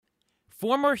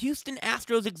Former Houston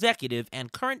Astros executive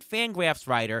and current Fangraphs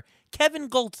writer Kevin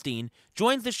Goldstein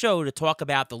joins the show to talk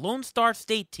about the Lone Star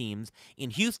State teams in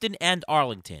Houston and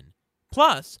Arlington.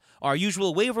 Plus, our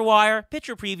usual waiver wire,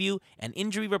 pitcher preview, and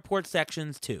injury report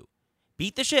sections too.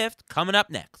 Beat the Shift coming up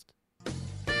next.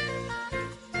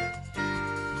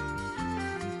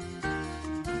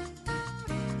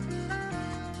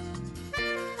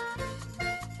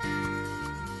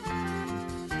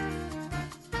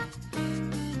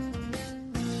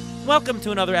 Welcome to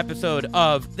another episode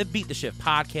of the Beat the Shift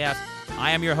podcast.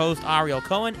 I am your host, Ariel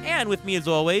Cohen, and with me as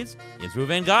always is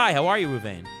Ruvain Guy. How are you,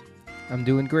 Ruvain? I'm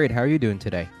doing great. How are you doing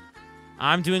today?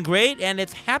 I'm doing great, and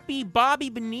it's Happy Bobby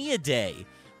Bonilla Day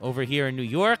over here in New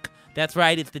York. That's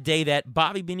right, it's the day that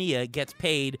Bobby Bonilla gets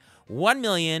paid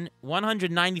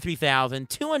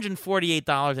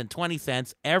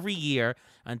 $1,193,248.20 every year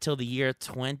until the year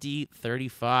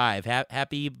 2035.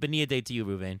 Happy Bonilla Day to you,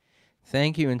 Ruvain.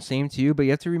 Thank you, and same to you. But you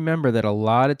have to remember that a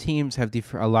lot of teams have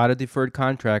a lot of deferred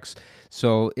contracts,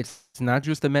 so it's not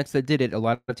just the Mets that did it. A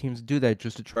lot of teams do that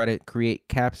just to try to create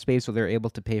cap space so they're able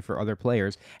to pay for other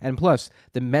players. And plus,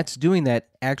 the Mets doing that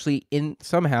actually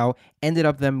somehow ended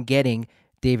up them getting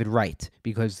David Wright,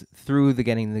 because through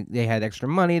they had extra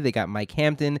money, they got Mike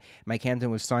Hampton. Mike Hampton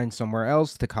was signed somewhere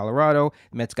else to Colorado.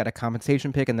 The Mets got a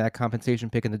compensation pick, and that compensation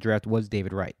pick in the draft was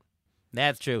David Wright.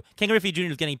 That's true. Ken Griffey Jr.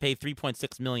 is getting paid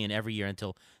 $3.6 million every year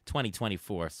until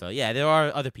 2024. So, yeah, there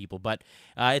are other people, but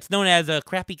it's known as a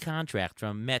crappy contract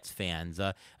from Mets fans,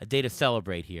 a day to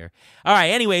celebrate here. All right,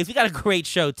 anyways, we got a great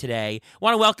show today.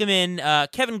 Want to welcome in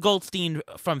Kevin Goldstein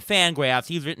from Fangraphs.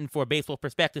 He's written for Baseball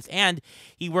Prospectus, and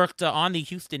he worked on the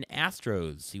Houston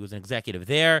Astros. He was an executive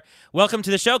there. Welcome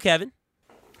to the show, Kevin.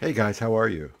 Hey, guys. How are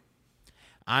you?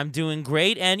 I'm doing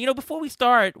great. And, before we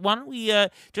start, why don't we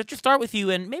just start with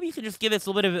you, and maybe you can just give us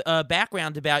a little bit of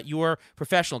background about your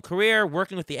professional career,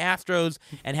 working with the Astros,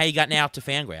 and how you got now to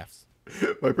Fangraphs.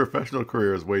 My professional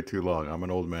career is way too long. I'm an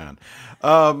old man.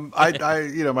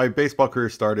 My baseball career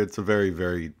started. It's a very,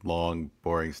 very long,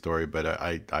 boring story, but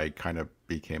I kind of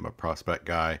became a prospect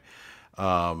guy.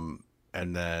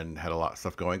 And then had a lot of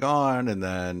stuff going on. And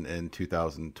then in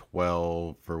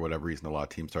 2012, for whatever reason, a lot of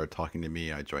teams started talking to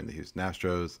me. I joined the Houston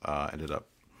Astros, ended up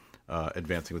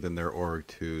advancing within their org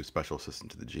to special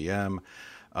assistant to the GM.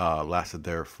 Lasted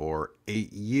there for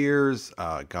 8 years,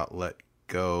 got let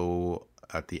go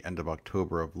at the end of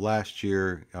October of last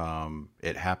year.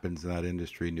 It happens in that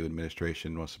industry. New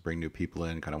administration wants to bring new people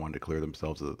in, kind of wanted to clear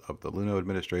themselves of the Luno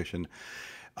administration.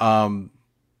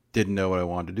 Didn't know what I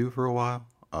wanted to do for a while.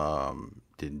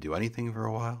 Didn't do anything for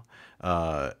a while,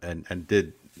 and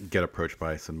did get approached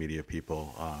by some media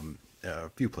people, a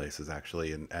few places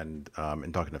actually, and in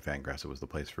talking to Fangraphs, it was the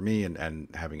place for me, and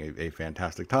having a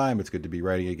fantastic time. It's good to be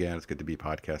writing again. It's good to be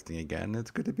podcasting again.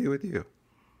 It's good to be with you.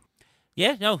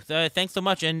 Yeah, no, thanks so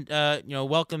much, and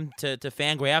welcome to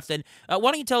Fangraphs. And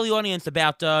why don't you tell the audience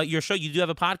about your show? You do have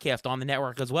a podcast on the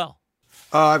network as well.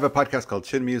 I have a podcast called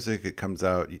Chin Music. It comes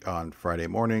out on Friday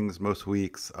mornings most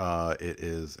weeks. It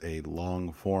is a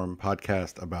long-form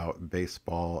podcast about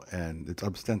baseball, and it's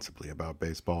ostensibly about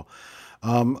baseball.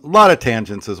 A lot of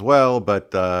tangents as well,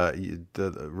 but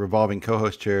the revolving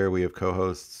co-host chair, we have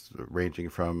co-hosts ranging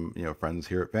from friends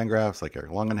here at Fangraphs like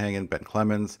Eric Longenhagen, Ben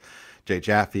Clemens, Jay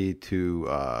Jaffe, to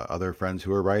other friends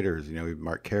who are writers. We have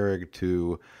Mark Carrig,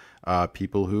 to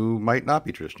people who might not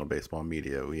be traditional baseball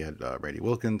media. We had Randy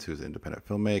Wilkins, who's an independent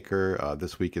filmmaker.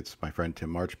 This week it's my friend Tim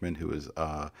Marchman, who is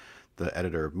the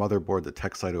editor of Motherboard, the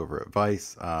tech site over at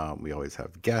Vice. We always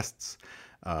have guests.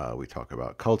 We talk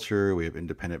about culture. We have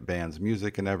independent bands'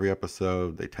 music in every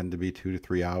episode. They tend to be 2 to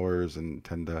 3 hours and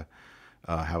tend to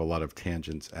have a lot of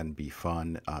tangents and be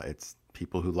fun. It's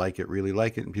people who like it really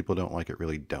like it, and people who don't like it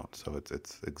really don't. So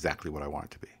it's exactly what I want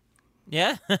it to be.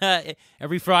 Yeah,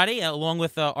 every Friday, along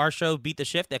with our show, Beat the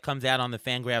Shift, that comes out on the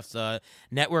Fangraphs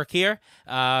network here.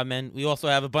 And we also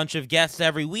have a bunch of guests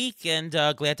every week, and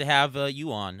glad to have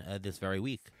you on this very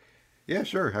week. Yeah,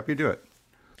 sure. Happy to do it.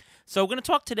 So we're going to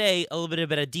talk today a little bit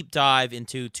about a deep dive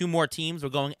into two more teams. We're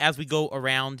going, as we go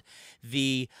around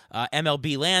the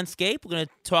MLB landscape, we're going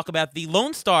to talk about the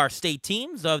Lone Star State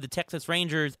teams of the Texas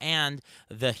Rangers and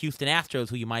the Houston Astros,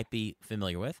 who you might be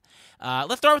familiar with.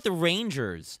 Let's start with the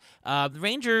Rangers. The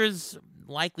Rangers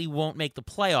likely won't make the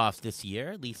playoffs this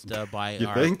year, at least by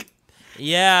you think?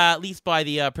 Yeah, at least by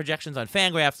the projections on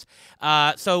Fangraphs.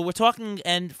 So we're talking,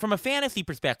 and from a fantasy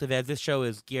perspective, as this show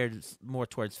is geared more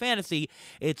towards fantasy,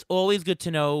 it's always good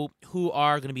to know who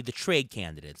are going to be the trade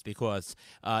candidates because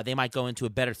they might go into a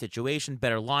better situation,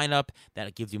 better lineup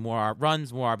that gives you more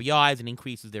runs, more RBIs, and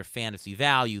increases their fantasy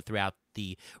value throughout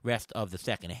the rest of the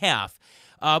second half.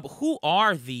 Who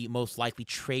are the most likely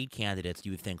trade candidates,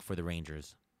 you would think, for the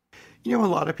Rangers? A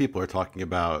lot of people are talking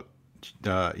about,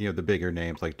 the bigger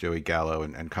names like Joey Gallo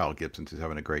and Kyle Gibson, who's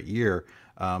having a great year.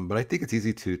 But I think it's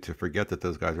easy to forget that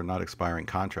those guys are not expiring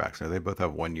contracts. They both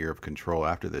have 1 year of control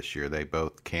after this year. They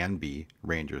both can be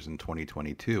Rangers in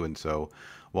 2022. And so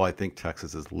while I think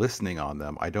Texas is listening on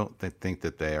them, I don't think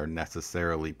that they are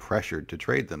necessarily pressured to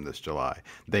trade them this July.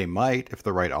 They might if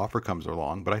the right offer comes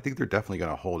along, but I think they're definitely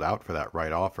going to hold out for that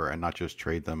right offer and not just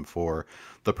trade them for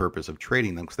the purpose of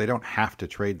trading them because they don't have to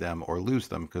trade them or lose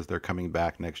them because they're coming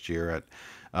back next year at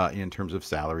in terms of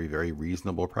salary, very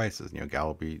reasonable prices.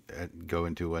 Gallo go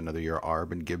into another year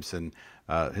ARB, and Gibson,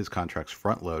 his contract's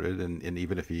front loaded, and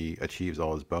even if he achieves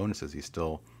all his bonuses, he's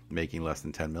still making less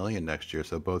than 10 million next year.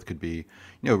 So both could be,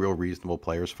 real reasonable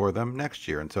players for them next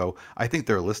year. And so I think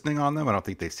they're listening on them. I don't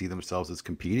think they see themselves as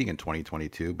competing in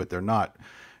 2022, but they're not,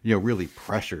 really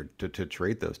pressured to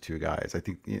trade those two guys.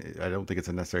 I don't think it's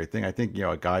a necessary thing. I think,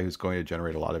 a guy who's going to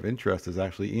generate a lot of interest is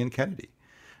actually Ian Kennedy.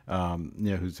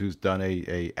 Who's done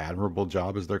a admirable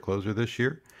job as their closer this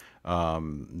year.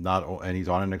 And he's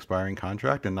on an expiring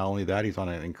contract, and not only that, he's on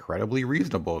an incredibly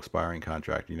reasonable expiring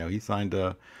contract. He signed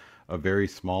a very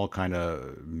small kind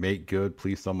of make good,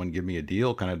 please someone give me a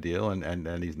deal kind of deal,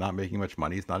 and he's not making much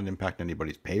money. He's not an impact on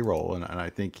anybody's payroll, and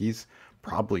I think he's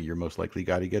probably your most likely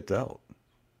guy to get dealt.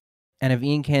 And if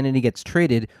Ian Kennedy gets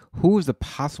traded, who is the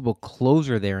possible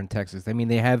closer there in Texas? I mean,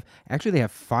 they have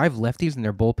 5 lefties in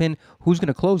their bullpen. Who's going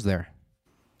to close there?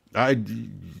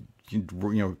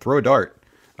 Throw a dart.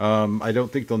 I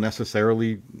don't think they'll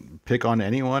necessarily pick on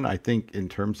anyone. I think in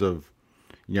terms of,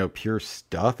 pure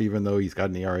stuff, even though he's got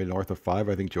an ERA north of 5,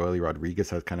 I think Joely Rodriguez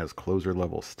has kind of his closer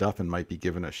level stuff and might be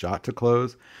given a shot to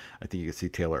close. I think you can see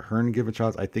Taylor Hearn given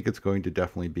shots. I think it's going to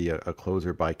definitely be a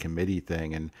closer by committee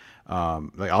thing. And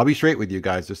I'll be straight with you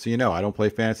guys, just so you know, I don't play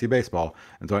fantasy baseball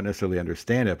and so I don't necessarily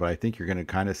understand it, but I think you're going to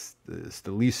kind of at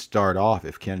least start off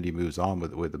if Kennedy moves on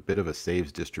with a bit of a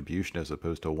saves distribution as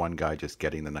opposed to one guy just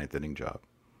getting the ninth inning job.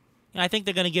 I think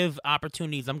they're going to give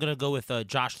opportunities. I'm going to go with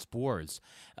Josh Spores.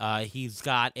 He's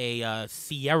got a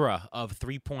Sierra of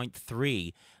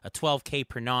 3.3, a 12K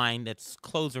per 9. That's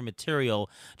closer material.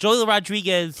 Joely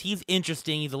Rodriguez, he's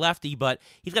interesting. He's a lefty, but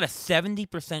he's got a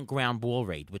 70% ground ball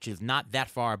rate, which is not that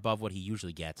far above what he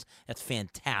usually gets. That's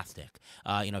fantastic.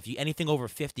 If anything over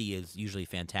 50 is usually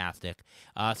fantastic.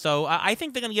 So I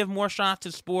think they're going to give more shots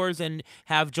to Spores and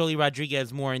have Joely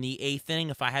Rodriguez more in the 8th inning,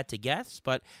 if I had to guess.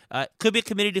 But could be a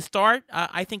committee to start.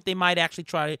 I think they might actually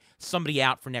try somebody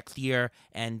out for next year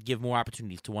and give more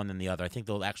opportunities to one than the other. I think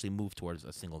they'll actually move towards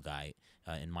a single guy,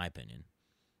 in my opinion.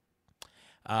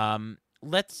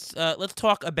 Let's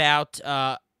talk about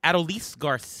Adolis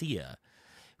Garcia,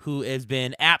 who has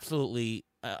been absolutely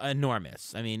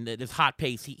enormous. I mean, this hot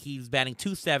pace. He's batting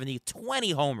 .270, 20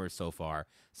 homers so far,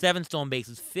 7 stolen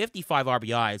bases, 55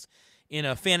 RBIs. In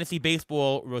a fantasy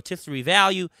baseball rotisserie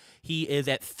value, he is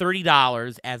at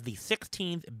 $30 as the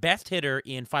 16th best hitter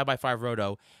in 5x5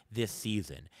 Roto this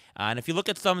season. And if you look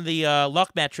at some of the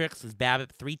luck metrics, his BABIP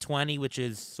 320, which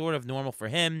is sort of normal for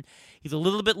him. He's a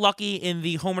little bit lucky in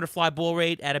the homer to fly ball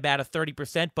rate at about a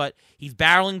 30%, but he's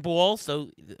barreling balls, so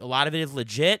a lot of it is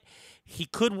legit. He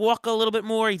could walk a little bit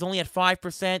more. He's only at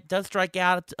 5%, does strike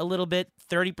out a little bit,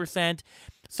 30%.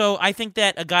 So I think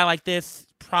that a guy like this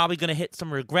probably going to hit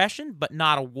some regression, but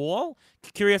not a wall.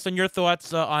 Curious on your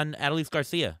thoughts on Adolis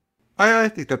Garcia. I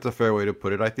think that's a fair way to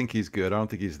put it. I think he's good. I don't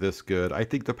think he's this good. I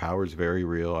think the power is very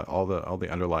real. All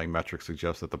the underlying metrics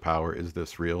suggest that the power is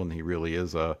this real, and he really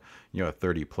is a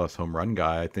 30-plus home run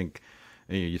guy. I think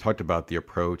you talked about the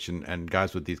approach and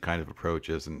guys with these kind of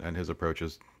approaches, and his approach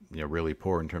is really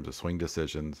poor in terms of swing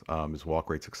decisions. His walk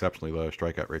rate's exceptionally low,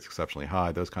 strikeout rate's exceptionally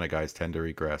high. Those kind of guys tend to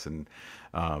regress, and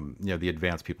the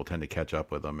advanced people tend to catch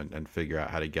up with them and figure out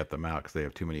how to get them out because they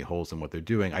have too many holes in what they're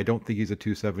doing. I don't think he's a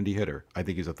 270 hitter. I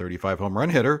think he's a 35 home run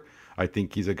hitter. I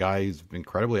think he's a guy who's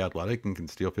incredibly athletic and can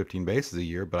steal 15 bases a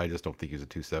year, but I just don't think he's a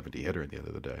 270 hitter at the end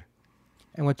of the day.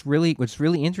 And what's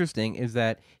really interesting is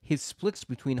that his splits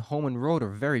between home and road are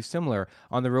very similar.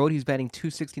 On the road, he's batting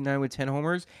 .269 with 10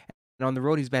 homers. And on the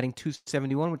road, he's batting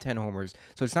 .271 with 10 homers.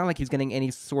 So it's not like he's getting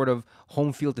any sort of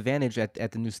home field advantage at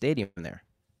the new stadium there.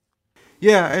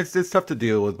 Yeah, it's tough to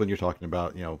deal with when you're talking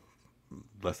about,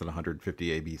 less than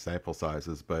 150 AB sample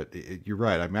sizes, but you're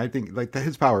right. I mean, I think like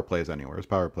his power plays anywhere. His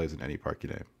power plays in any park you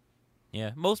name.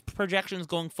 Yeah, most projections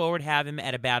going forward have him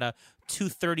at about a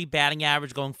 230 batting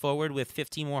average going forward, with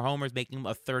 15 more homers, making him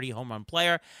a 30 home run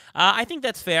player. I think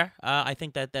that's fair. I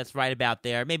think that's right about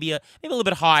there. Maybe a little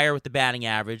bit higher with the batting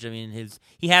average. I mean,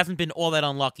 he hasn't been all that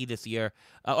unlucky this year.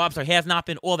 I'm sorry, he has not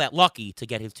been all that lucky to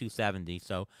get his 270.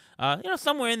 So,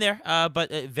 somewhere in there.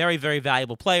 But a very, very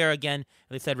valuable player. Again,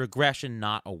 they said regression,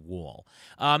 not a wall.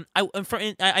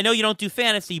 I know you don't do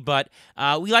fantasy, but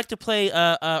we like to play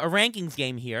a rankings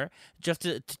game here, just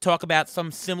to talk about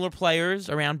some similar players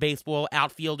around baseball,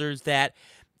 outfielders that,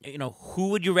 who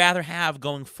would you rather have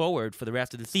going forward for the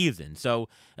rest of the season? So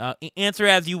answer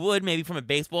as you would, maybe from a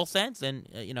baseball sense, and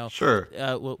Sure.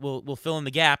 We'll fill in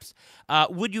the gaps.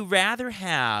 Would you rather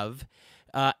have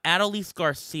Adolis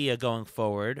Garcia going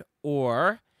forward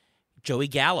or Joey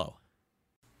Gallo?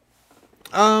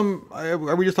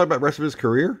 Are we just talking about rest of his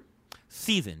career?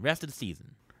 Rest of the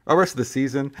season. Oh, rest of the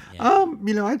season.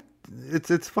 Yeah.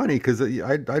 It's funny because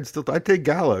I'd take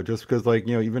Gallo just because, like,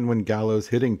 even when Gallo's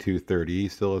hitting 230, he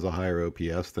still has a higher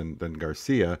OPS than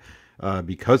Garcia,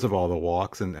 because of all the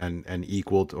walks and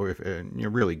equal to, or if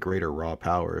really greater raw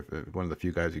power. If one of the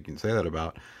few guys you can say that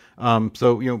about.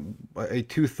 So a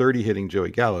 230 hitting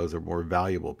Joey Gallo is a more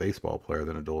valuable baseball player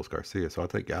than Adolis Garcia. So I'll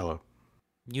take Gallo.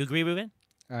 You agree, Ruben?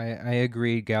 I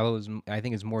agree. Gallo I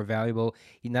think, is more valuable.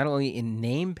 He not only in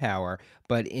name power,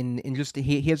 but in just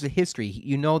he has a history.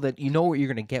 You know what you're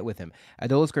going to get with him.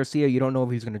 Adolis Garcia, you don't know if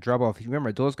he's going to drop off.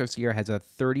 Remember, Adolis Garcia has a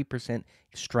 30%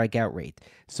 strikeout rate.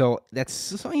 So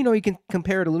you can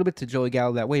compare it a little bit to Joey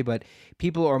Gallo that way. But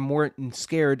people are more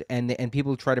scared, and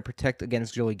people try to protect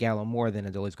against Joey Gallo more than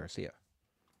Adolis Garcia.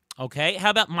 Okay.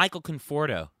 How about Michael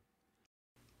Conforto?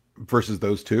 Versus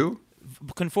those two?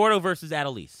 Conforto versus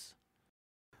Adolis.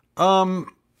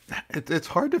 It's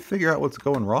hard to figure out what's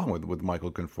going wrong with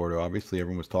Michael Conforto. Obviously,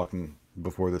 everyone was talking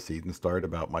before the season started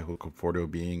about Michael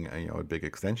Conforto being a big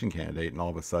extension candidate, and all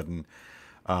of a sudden,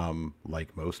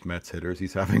 like most Mets hitters,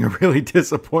 he's having a really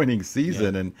disappointing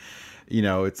season. Yeah. And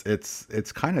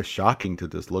it's kind of shocking to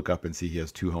just look up and see he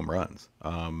has 2 home runs.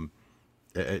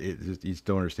 You just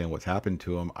don't understand what's happened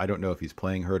to him. I don't know if he's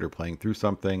playing hurt or playing through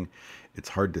something. It's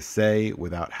hard to say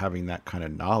without having that kind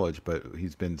of knowledge, but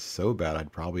he's been so bad. I'd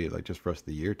probably, just for the rest of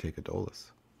the year, take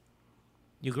Adolis.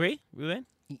 You agree, Ruben?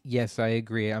 Yes, I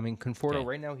agree. I mean, Conforto Okay.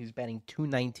 right now, he's batting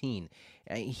 219.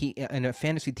 He in a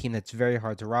fantasy team that's very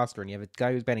hard to roster, and you have a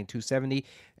guy who's batting 270.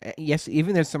 Yes,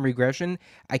 even there's some regression.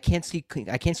 I can't see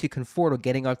Conforto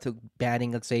getting up to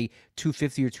batting, let's say,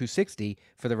 250 or 260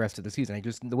 for the rest of the season.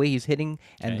 The way he's hitting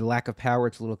and the lack of power,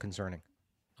 it's a little concerning.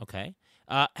 Okay.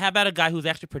 How about a guy who's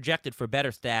actually projected for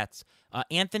better stats,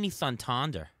 Anthony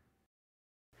Santander?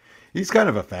 He's kind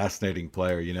of a fascinating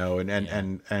player,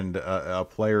 and a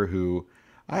player who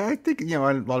I think, a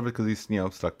lot of it because he's,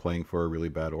 stuck playing for a really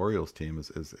bad Orioles team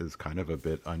is kind of a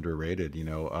bit underrated.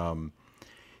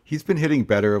 He's been hitting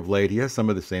better of late. He has some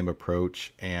of the same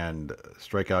approach and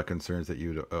strikeout concerns that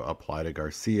you'd apply to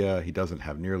Garcia. He doesn't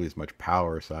have nearly as much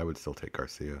power, so I would still take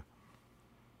Garcia.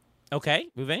 Okay,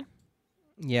 Ruben?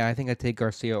 Yeah, I think I'd take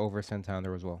Garcia over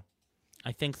Santander as well.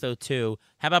 I think so, too.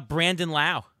 How about Brandon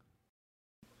Lau?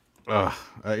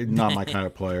 Not my kind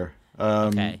of player.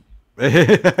 Okay. He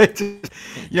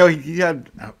had.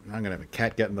 I'm gonna have a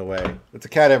cat get in the way. It's a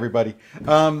cat, everybody.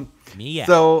 Mia.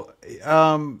 So,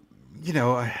 Brandon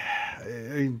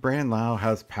Lau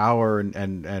has power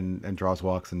and draws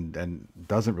walks and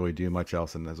doesn't really do much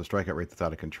else, and has a strikeout rate that's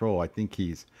out of control. I think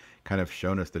he's kind of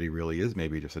shown us that he really is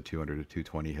maybe just a 200 to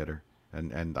 220 hitter,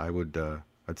 and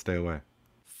I'd stay away.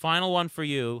 Final one for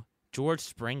you, George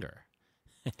Springer.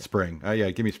 Spring.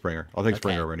 Yeah, give me Springer. I'll take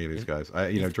Springer over any of these guys.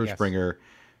 George Springer,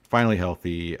 finally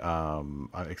healthy. I'm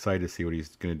excited to see what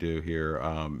he's going to do here.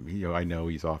 I know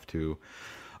he's off to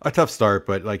a tough start,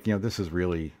 but this is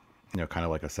really, kind of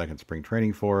like a second spring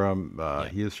training for him.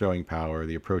 He is showing power.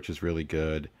 The approach is really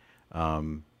good.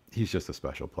 He's just a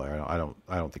special player. I don't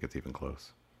think it's even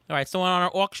close. All right, so on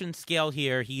our auction scale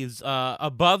here, he's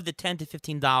above the $10 to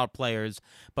 $15 players,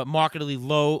 but markedly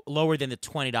lower than the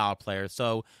 $20 players.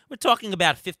 So we're talking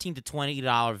about $15 to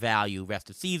 $20 value rest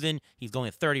of season. He's going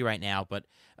at 30 right now, but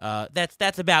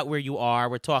that's about where you are.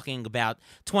 We're talking about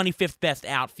 25th best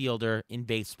outfielder in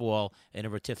baseball in a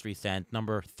rotisserie sense,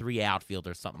 number 3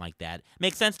 outfielder, something like that.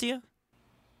 Make sense to you?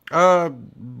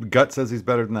 Gut says he's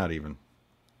better than that even.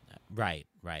 Right.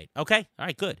 Okay, all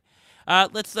right, good.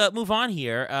 Let's move on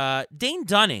here. Dane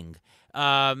Dunning,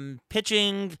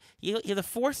 pitching. He has a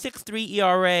 4.63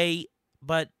 ERA,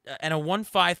 but and a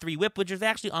 1.53 WHIP, which is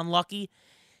actually unlucky.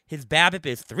 His BABIP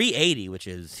is 380, which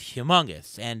is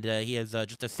humongous, and he has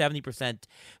just a 70%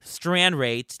 strand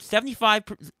rate, 75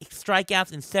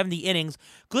 strikeouts in 70 innings,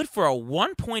 good for a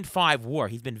 1.5 WAR.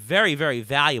 He's been very, very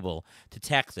valuable to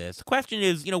Texas. The question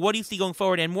is, what do you see going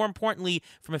forward, and more importantly,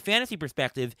 from a fantasy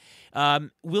perspective,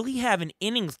 will he have an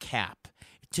innings cap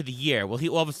to the year? Will he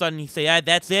all of a sudden say,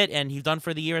 that's it, and he's done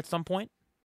for the year at some point?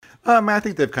 I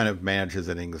think they've kind of managed his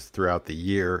innings throughout the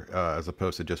year, as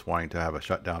opposed to just wanting to have a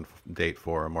shutdown date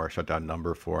for him or a shutdown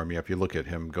number for him. If you look at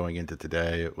him going into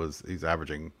today, he's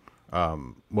averaging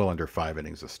well under 5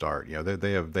 innings a start.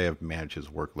 They have managed his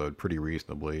workload pretty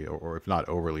reasonably, or if not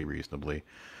overly reasonably.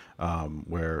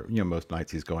 Where most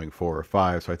nights he's going 4 or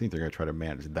 5, so I think they're going to try to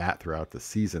manage that throughout the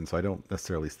season. So I don't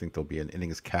necessarily think there'll be an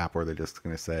innings cap where they're just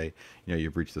going to say,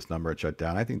 you've reached this number and shut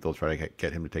down. I think they'll try to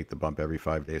get him to take the bump every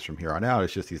 5 days from here on out.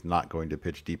 It's just he's not going to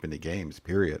pitch deep into games,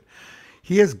 period.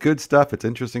 He has good stuff. It's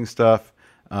interesting stuff.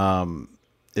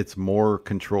 It's more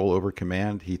control over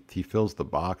command. He fills the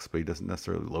box, but he doesn't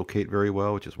necessarily locate very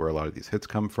well, which is where a lot of these hits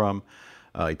come from.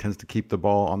 He tends to keep the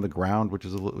ball on the ground, which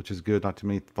is good. Not too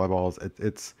many fly balls.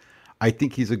 I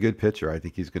think he's a good pitcher. I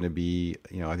think he's going to be,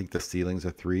 I think the ceiling's a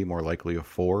 3, more likely a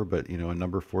 4, but a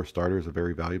number 4 starter is a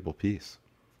very valuable piece.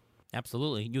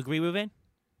 Absolutely. You agree, Ruben?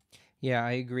 Yeah,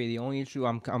 I agree. The only issue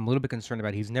I'm a little bit concerned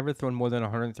about, he's never thrown more than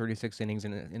 136 innings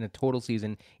in a total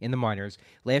season in the minors.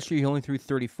 Last year, he only threw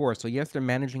 34. So, yes, they're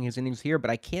managing his innings here, but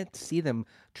I can't see them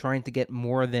trying to get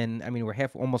more than, we're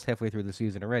almost halfway through the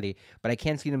season already, but I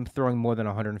can't see them throwing more than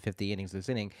 150 innings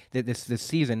this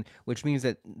season, which means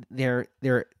that they're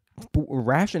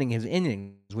rationing his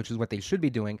innings, which is what they should be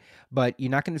doing, but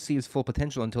you're not going to see his full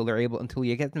potential until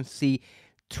you get them to see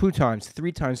 2 times,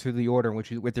 3 times through the order, which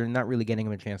is what they're not really getting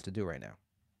him a chance to do right now.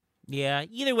 Yeah,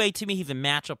 either way, to me, he's a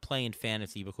matchup play in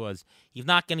fantasy because he's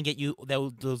not going to get you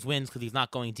those wins because he's not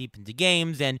going deep into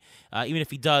games, and even if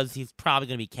he does, he's probably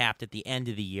going to be capped at the end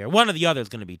of the year. One or the other is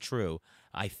going to be true,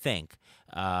 I think.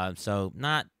 So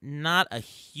not a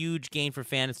huge gain for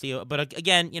fantasy, but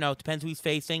again, it depends who he's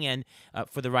facing, and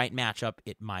for the right matchup,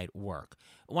 it might work.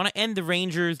 I want to end the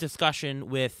Rangers discussion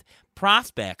with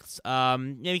prospects.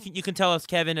 Maybe you can tell us,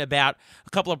 Kevin, about a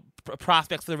couple of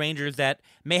prospects for the Rangers that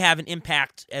may have an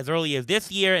impact as early as this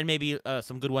year, and maybe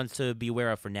some good ones to be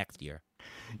aware of for next year.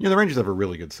 The Rangers have a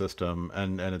really good system,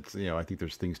 and it's I think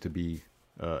there's things to be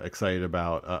excited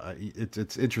about.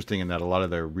 It's interesting in that a lot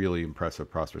of their really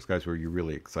impressive prospects, guys who you're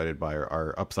really excited by,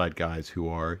 are upside guys who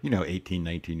are 18,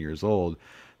 19 years old.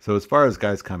 So as far as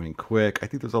guys coming quick, I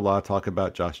think there's a lot of talk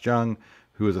about Josh Jung,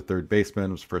 who is a third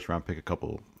baseman, was a first-round pick a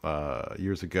couple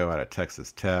years ago out of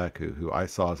Texas Tech, who I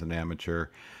saw as an amateur.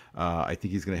 I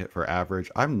think he's going to hit for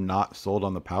average. I'm not sold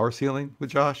on the power ceiling with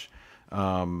Josh,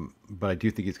 but I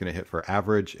do think he's going to hit for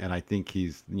average, and I think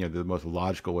he's, the most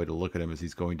logical way to look at him is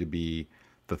he's going to be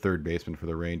the third baseman for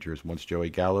the Rangers once Joey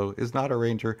Gallo is not a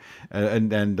Ranger,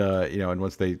 and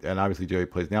once and obviously Joey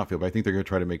plays in the outfield, but I think they're going to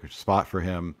try to make a spot for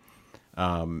him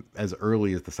as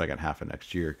early as the second half of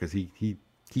next year because he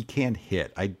can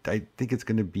hit. I think it's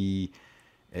going to be.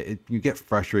 You get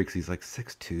frustrated because he's like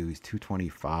 6'2", he's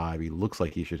 225. He looks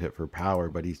like he should hit for power,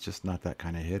 but he's just not that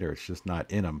kind of hitter. It's just not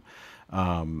in him.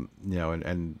 Right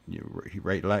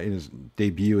in his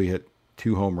debut, he hit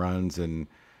 2 home runs and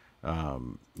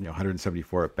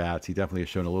 174 at bats. He definitely has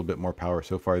shown a little bit more power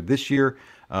so far this year.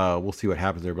 We'll see what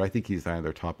happens there, but I think he's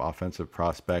their top offensive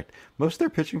prospect. Most of their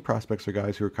pitching prospects are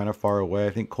guys who are kind of far away.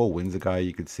 I think Cole Wynn's a guy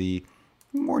you could see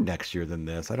more next year than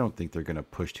this. I don't think they're going to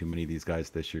push too many of these guys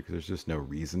this year because there's just no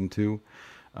reason to.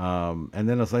 And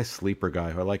then a nice sleeper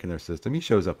guy who I like in their system. He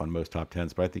shows up on most top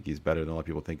 10s, but I think he's better than a lot of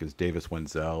people think, is Davis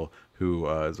Wenzel, who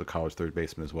is a college third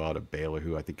baseman as well out of Baylor,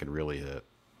 who I think can really hit.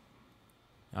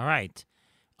 All right.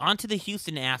 On to the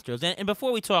Houston Astros, and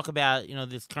before we talk about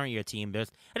this current year team,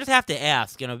 I just have to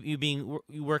ask, you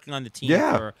working on the team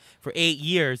for 8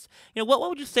 years, what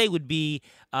would you say would be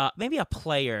maybe a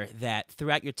player that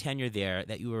throughout your tenure there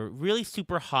that you were really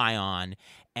super high on,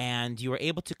 and you were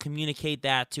able to communicate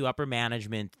that to upper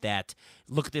management that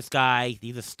look at this guy,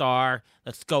 he's a star,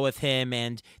 let's go with him,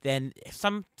 and then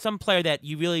some player that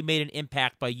you really made an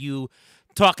impact by you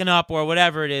talking up or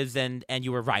whatever it is, and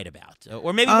you were right about,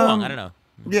 or maybe wrong, I don't know.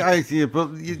 Yeah, I see it,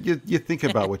 but you think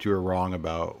about what you were wrong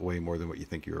about way more than what you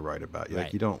think you were right about.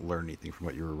 Right. You don't learn anything from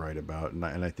what you were right about, and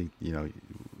I think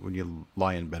when you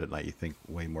lie in bed at night, you think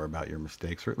way more about your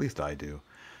mistakes, or at least I do.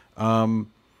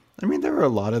 There were a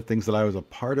lot of things that I was a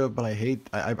part of, but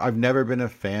I've never been a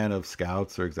fan of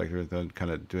scouts or executives kind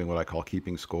of doing what I call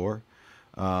keeping score.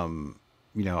 I'm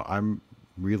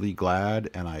really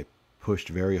glad, and I pushed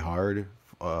very hard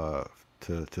to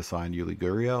sign Yuli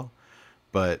Gurriel.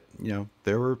 But,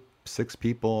 there were 6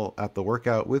 people at the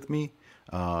workout with me.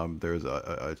 There's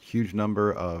a huge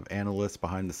number of analysts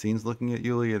behind the scenes looking at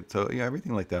Yuli, and so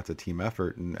everything like that's a team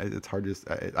effort, and it's hard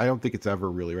to. I don't think it's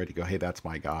ever really right to go, hey, that's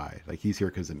my guy. Like he's here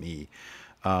because of me.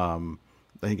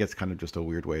 I think it's kind of just a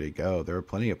weird way to go. There are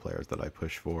plenty of players that I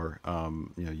push for,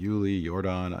 Yuli,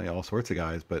 Jordan, all sorts of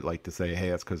guys, but like to say, hey,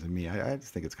 that's because of me, I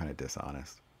just think it's kind of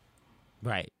dishonest.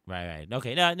 Right.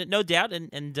 Okay, no doubt,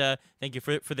 and thank you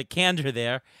for the candor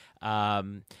there.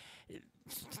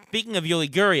 Speaking of Yuli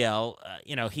Gurriel,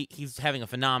 he's having a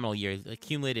phenomenal year. He's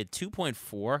accumulated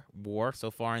 2.4 WAR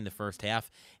so far in the first half,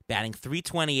 batting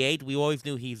 .328. We always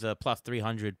knew he's a plus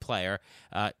 300 player.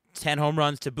 10 home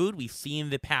runs to boot. We've seen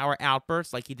the power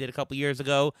outbursts like he did a couple years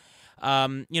ago.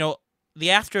 The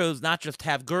Astros not just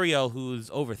have Gurriel, who's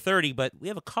over 30, but we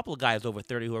have a couple of guys over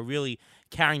 30 who are really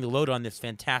carrying the load on this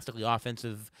fantastically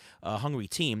offensive, hungry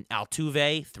team.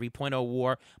 Altuve, 3.0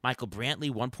 WAR. Michael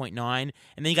Brantley, 1.9. And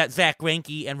then you got Zach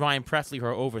Greinke and Ryan Presley, who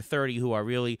are over 30, who are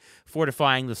really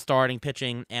fortifying the starting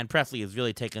pitching. And Presley has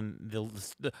really taken the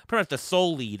pretty much the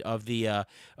sole lead of the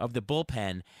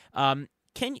bullpen.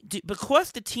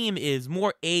 Because the team is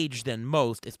more aged than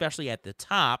most, especially at the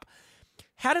top,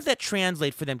 how does that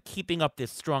translate for them keeping up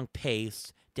this strong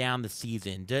pace down the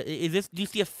season? Do you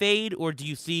see a fade, or do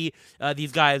you see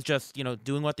these guys just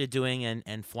doing what they're doing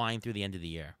and flying through the end of the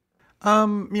year? I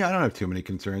don't have too many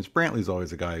concerns. Brantley's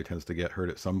always a guy who tends to get hurt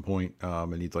at some point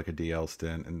and needs like a DL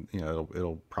stint, and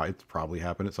it'll probably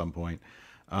happen at some point.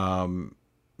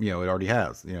 It already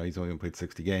has. He's only played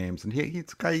 60 games, and he's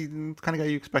the kind of guy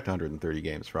you expect 130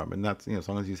 games from, and that's as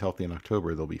long as he's healthy in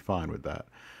October, they'll be fine with that.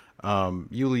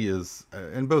 Yuli is,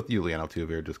 and both Yuli and Altuve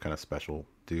are just kind of special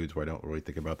dudes where I don't really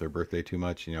think about their birthday too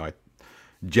much. I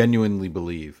genuinely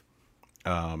believe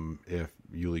if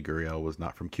Yuli Gurriel was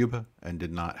not from Cuba and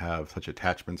did not have such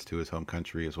attachments to his home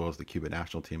country as well as the Cuban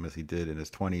national team as he did in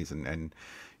his 20s and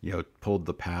pulled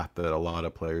the path that a lot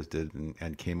of players did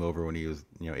and came over when he was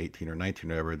 18 or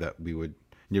 19 or whatever, that we would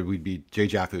Jay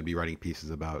Jaffe would be writing pieces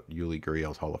about Yuli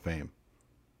Gurriel's Hall of Fame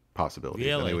possibilities.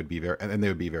 Really? And they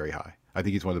would be very high. I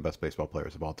think he's one of the best baseball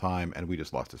players of all time, and we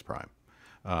just lost his prime.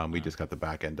 We just got the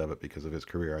back end of it because of his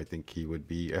career. I think he would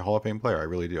be a Hall of Fame player. I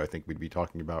really do. I think we'd be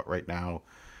talking about right now,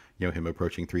 him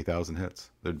approaching 3,000 hits.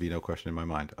 There'd be no question in my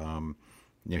mind.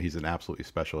 He's an absolutely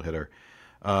special hitter.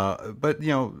 But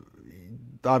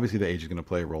obviously the age is going to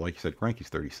play a role. Like you said, Greinke's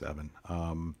 37,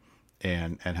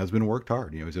 and has been worked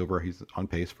hard. He's on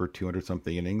pace for 200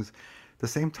 something innings. At the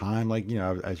same time,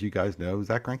 as you guys know,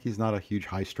 Zach Greinke's not a huge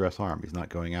high stress arm. He's not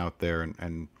going out there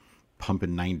and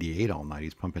pumping 98 all night.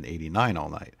 He's pumping 89 all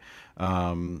night.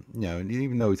 And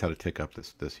even though he's had a tick up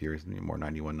this year, he's more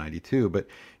 91, 92, but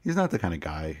he's not the kind of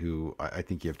guy who I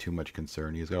think you have too much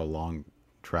concern. He's got a long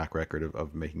track record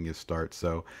of making his start.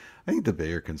 So I think the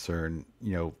bigger concern,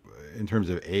 in terms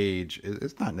of age,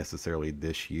 it's not necessarily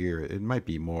this year. It might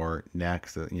be more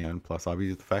next, and plus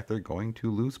obviously the fact they're going to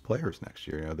lose players next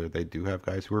year. They do have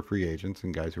guys who are free agents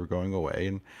and guys who are going away,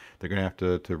 and they're going to have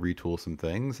to retool some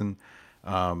things. And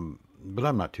but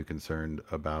I'm not too concerned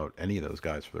about any of those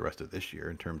guys for the rest of this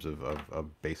year in terms of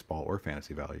baseball or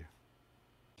fantasy value.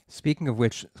 Speaking of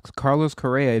which, Carlos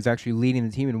Correa is actually leading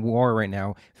the team in WAR right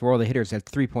now for all the hitters at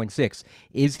 3.6.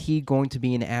 Is he going to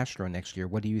be an Astro next year?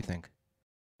 What do you think?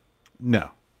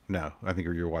 No. I think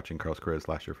you're watching Carlos Correa's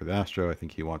last year for the Astro. I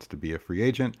think he wants to be a free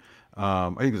agent. I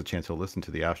think there's a chance he'll listen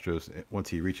to the Astros once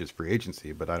he reaches free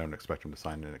agency, but I don't expect him to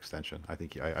sign an extension. I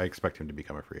expect him to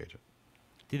become a free agent.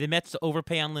 Did the Mets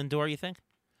overpay on Lindor, you think?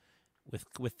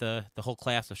 With the whole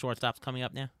class of shortstops coming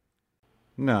up now?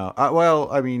 No. Well,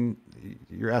 I mean,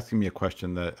 you're asking me a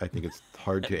question that I think it's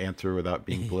hard to answer without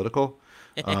being political.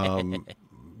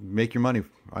 Make your money.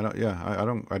 I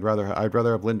don't. I'd rather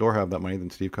have Lindor have that money than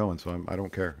Steve Cohen. So I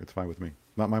don't care. It's fine with me.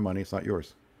 Not my money. It's not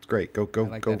yours. It's great. Go. I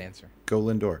like that answer. Go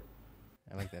Lindor.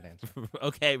 I like that answer.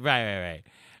 Okay. Right.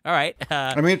 All right.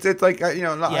 I mean, it's like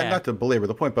not to belabor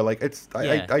the point, but like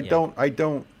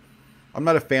I'm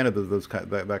not a fan of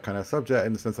that kind of subject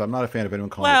in the sense that I'm not a fan of anyone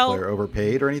calling a player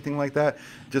overpaid or anything like that.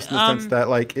 Just in the sense that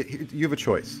you have a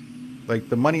choice. Like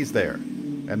the money's there,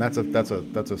 and that's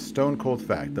a stone cold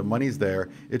fact. The money's there.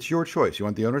 It's your choice. You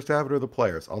want the owners to have it or the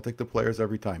players? I'll take the players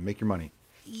every time. Make your money.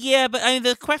 Yeah, but I mean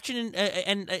the question,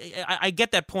 and I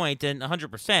get that point, and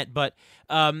 100%. But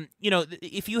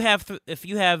if you have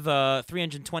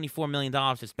 $324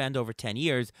 million to spend over 10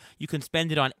 years, you can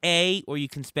spend it on A or you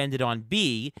can spend it on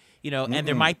B. And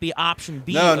there might be option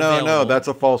B. No, that's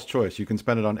a false choice. You can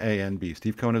spend it on A and B.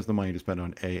 Steve Cohen has the money to spend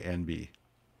on A and B.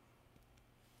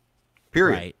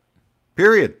 Period. Right.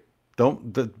 Period.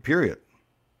 Don't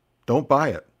buy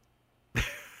it. I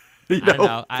don't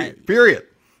know. Period.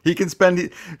 He can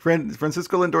spend.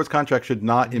 Francisco Lindor's contract should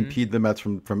not impede the Mets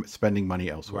from spending money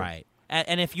elsewhere. Right.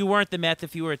 And if you weren't the Mets,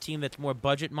 if you were a team that's more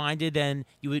budget minded, then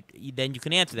you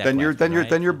can answer that.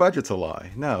 Then your budget's a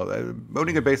lie. No,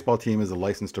 owning a baseball team is a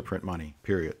license to print money.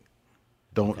 Period.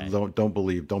 Don't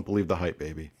believe the hype,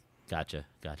 baby. Gotcha.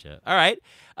 All right.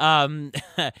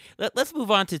 Let's move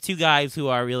on to two guys who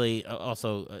are really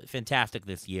also fantastic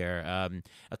this year.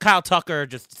 Kyle Tucker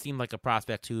just seemed like a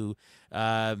prospect who,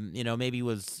 maybe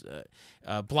was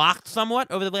blocked somewhat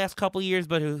over the last couple of years,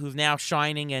 but who's now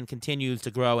shining and continues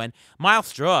to grow. And Miles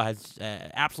Straw has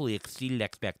absolutely exceeded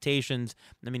expectations.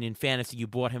 I mean, in fantasy, you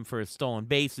bought him for his stolen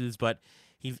bases, but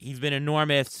he's been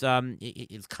enormous.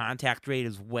 His contact rate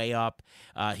is way up.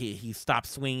 He stopped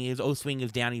swinging. His O-swing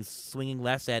is down. He's swinging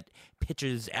less at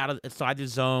pitches outside the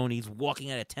zone. He's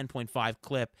walking at a 10.5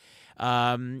 clip.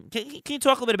 Can you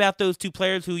talk a little bit about those two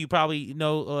players who you probably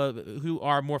know, who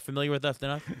are more familiar with us than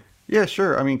us? Yeah,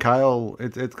 sure. I mean, Kyle.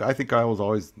 I think Kyle was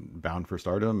always bound for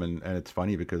stardom, and it's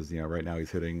funny because right now he's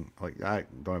hitting like I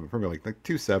don't remember like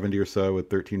 270 or so with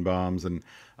 13 bombs, and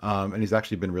he's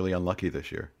actually been really unlucky this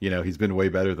year. He's been way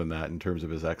better than that in terms of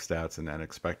his X stats and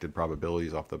expected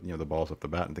probabilities off the the balls off the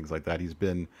bat and things like that. He's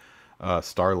been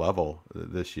star level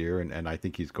this year, and I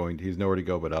think he's nowhere to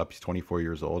go but up. He's 24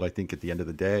 years old. I think at the end of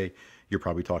the day, you're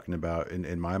probably talking about,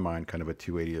 in my mind, kind of a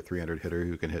 280 to 300 hitter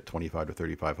who can hit 25 to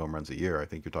 35 home runs a year. I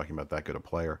think you're talking about that good a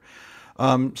player.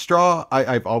 Straw,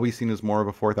 I've always seen as more of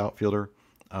a fourth outfielder.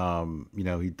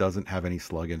 He doesn't have any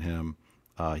slug in him.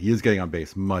 He is getting on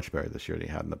base much better this year than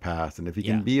he had in the past. And if he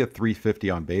can be a 350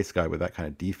 on base guy with that kind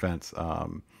of defense,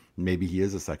 maybe he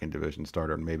is a second division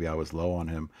starter, and maybe I was low on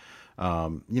him.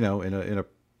 In a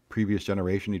previous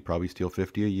generation, he'd probably steal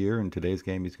 50 a year. In today's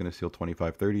game, he's going to steal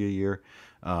 25, 30 a year.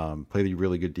 Play the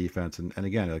really good defense. And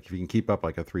again, like if he can keep up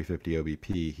like a 350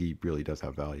 OBP, he really does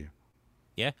have value.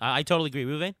 Yeah, I totally agree.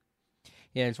 Ruven?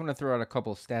 Yeah, I just want to throw out a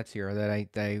couple of stats here that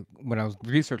I when I was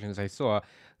researching this, I saw.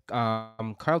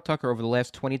 Kyle Tucker over the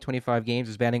last 25 games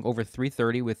is batting over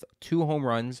 330 with 2 home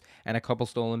runs and a couple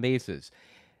stolen bases.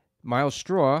 Miles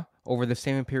Straw, over the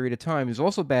same period of time, is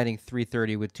also batting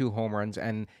 330 with 2 home runs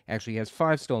and actually has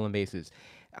 5 stolen bases.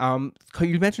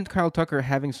 You mentioned Kyle Tucker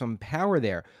having some power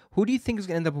there. Who do you think is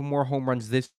going to end up with more home runs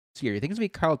this year? You think it's going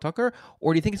to be Kyle Tucker,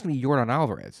 or do you think it's going to be Yordan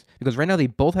Alvarez? Because right now they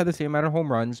both have the same amount of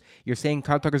home runs. You're saying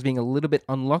Kyle Tucker's being a little bit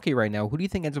unlucky right now. Who do you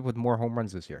think ends up with more home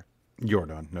runs this year?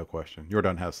 Yordan, no question.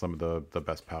 Yordan has some of the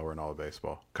best power in all of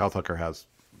baseball. Kyle Tucker has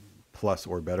plus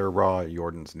or better raw.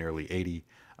 Yordan's nearly 80.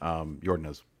 Yordan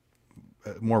has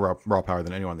more raw power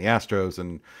than anyone on the Astros,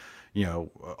 and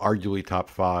arguably top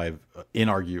 5,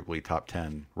 inarguably top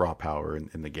 10 raw power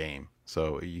in the game.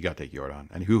 So you got to take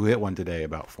Yordan, and who hit one today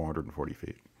about 440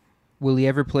 feet. Will he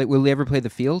ever play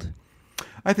the field?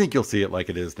 I think you'll see it like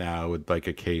it is now with like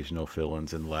occasional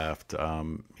fill-ins in left.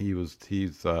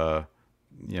 He's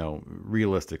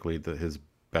realistically his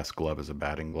best glove is a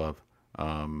batting glove,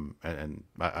 and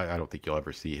I don't think you'll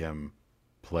ever see him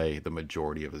play the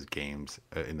majority of his games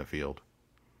in the field.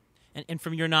 And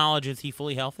from your knowledge, is he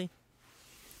fully healthy?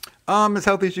 As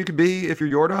healthy as you could be if you're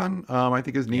Yordan. I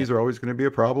think his knees are always going to be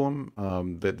a problem.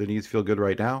 The knees feel good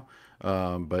right now,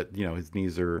 but his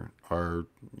knees are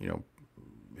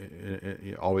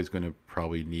always going to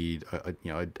probably need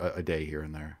a day here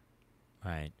and there.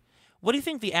 Right. What do you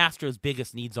think the Astros'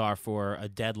 biggest needs are for a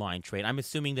deadline trade? I'm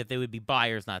assuming that they would be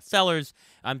buyers, not sellers.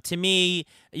 To me,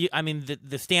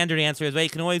 the standard answer is, well, you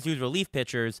can always use relief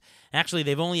pitchers. Actually,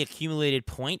 they've only accumulated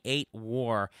 .8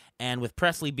 WAR, and with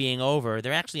Presley being over,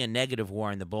 they're actually a negative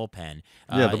WAR in the bullpen.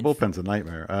 The bullpen's a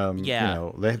nightmare.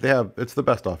 They have it's the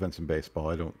best offense in baseball.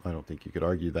 I don't think you could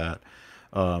argue that.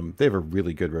 They have a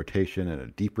really good rotation and a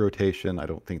deep rotation. I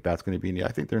don't think that's going to be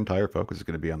I think their entire focus is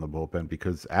going to be on the bullpen,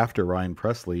 because after Ryan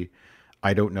Presley,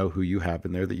 I don't know who you have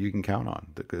in there that you can count on.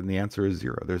 And the answer is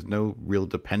 0. There's no real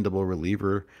dependable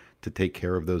reliever to take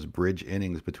care of those bridge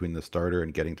innings between the starter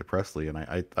and getting to Presley. And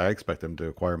I expect them to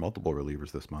acquire multiple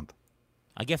relievers this month.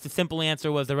 I guess the simple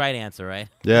answer was the right answer, right?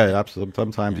 Yeah, absolutely.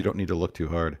 Sometimes you don't need to look too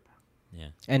hard. Yeah.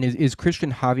 And is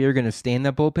Christian Javier going to stay in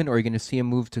that bullpen, or are you going to see him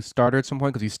move to starter at some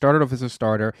point? Because he started off as a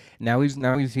starter. Now he's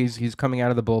coming out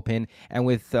of the bullpen. And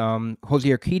with Jose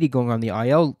Urquidy going on the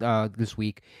IL this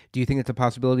week, do you think it's a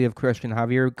possibility of Christian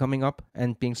Javier coming up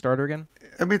and being starter again?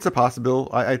 I mean, it's a possibility.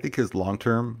 I think his long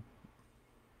term,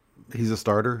 he's a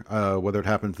starter. Whether it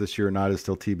happens this year or not is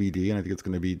still TBD. And I think it's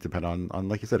going to be depend on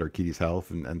like you said, Urquidy's health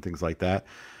and things like that.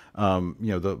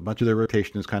 Much of their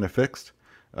rotation is kind of fixed.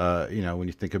 When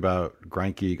you think about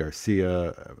Greinke,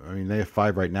 Garcia, I mean, they have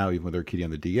 5 right now, even with Urquidy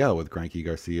on the DL, with Greinke,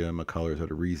 Garcia, McCullers,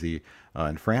 Odorizzi,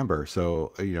 and Framber.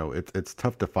 So, it's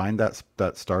tough to find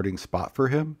that starting spot for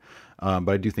him. But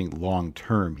I do think long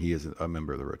term, he is a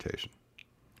member of the rotation.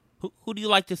 Who do you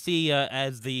like to see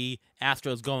as the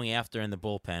Astros going after in the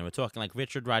bullpen? We're talking like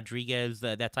Richard Rodriguez,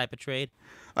 that type of trade?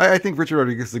 I think Richard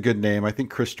Rodriguez is a good name. I think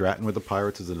Chris Stratton with the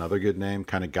Pirates is another good name,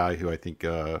 kind of guy who I think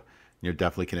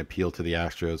definitely can appeal to the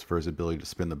Astros for his ability to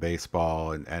spin the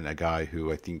baseball, and a guy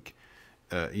who I think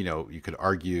you could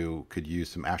argue could use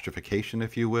some astrification,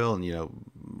 if you will. And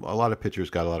a lot of pitchers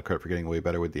got a lot of credit for getting way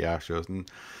better with the Astros, and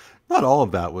not all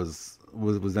of that was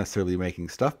necessarily making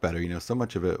stuff better. So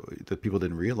much of it that people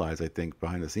didn't realize, I think,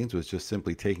 behind the scenes was just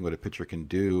simply taking what a pitcher can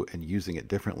do and using it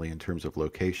differently in terms of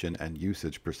location and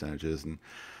usage percentages. And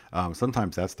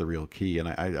sometimes that's the real key. And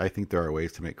I think there are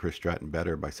ways to make Chris Stratton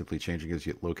better by simply changing his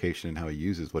location and how he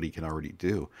uses what he can already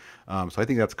do. So I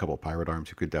think that's a couple of Pirate arms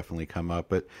who could definitely come up.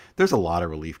 But there's a lot of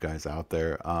relief guys out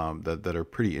there that are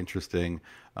pretty interesting.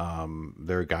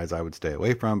 There are guys I would stay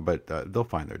away from, but they'll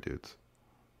find their dudes.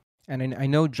 And I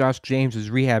know Josh James is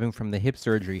rehabbing from the hip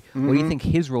surgery. Mm-hmm. What do you think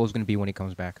his role is going to be when he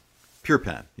comes back? Pure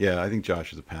pen. Yeah, I think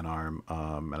Josh is a pen arm,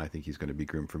 and I think he's going to be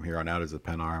groomed from here on out as a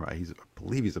pen arm. I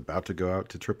believe he's about to go out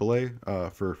to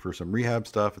AAA for some rehab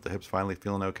stuff. If the hip's finally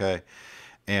feeling okay,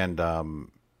 and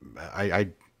I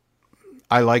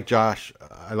like Josh.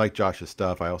 I like Josh's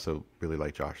stuff. I also really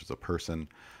like Josh as a person.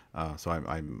 So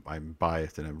I'm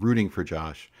biased and I'm rooting for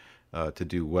Josh to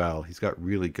do well. He's got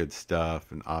really good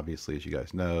stuff, and obviously, as you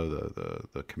guys know,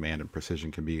 the command and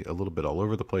precision can be a little bit all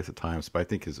over the place at times. But I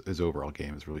think his overall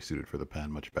game is really suited for the pen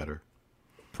much better.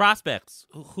 Prospects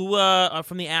who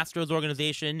from the Astros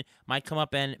organization might come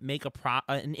up and make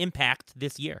an impact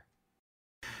this year.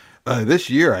 This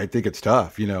year, I think it's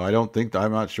tough.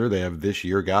 I'm not sure they have this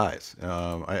year guys.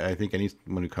 I think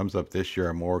anyone who comes up this year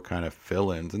are more kind of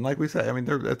fill-ins, and like we said, I mean,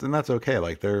 that's okay.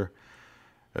 Like they're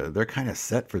kind of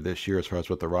set for this year as far as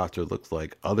what the roster looks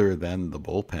like, other than the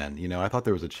bullpen. I thought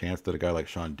there was a chance that a guy like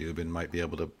Sean Dubin might be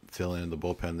able to fill in the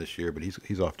bullpen this year, but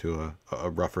he's off to a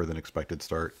rougher than expected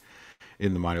start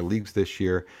in the minor leagues this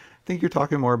year. I think you're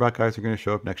talking more about guys who are going to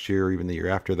show up next year or even the year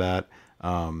after that.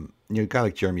 A guy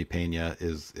like Jeremy Pena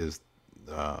is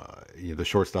the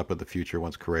shortstop of the future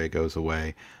once Correa goes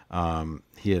away.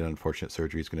 He had unfortunate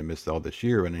surgery. He's going to miss all this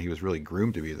year, and he was really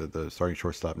groomed to be the starting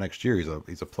shortstop next year.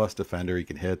 He's a plus defender. He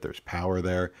can hit. There's power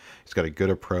there. He's got a good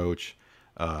approach.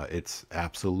 It's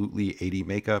absolutely 80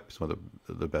 makeup. He's one of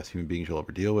the best human beings you'll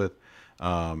ever deal with.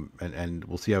 And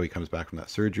we'll see how he comes back from that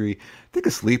surgery. I think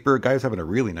a sleeper, guy who's having a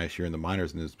really nice year in the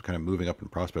minors and is kind of moving up in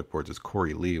prospect boards, is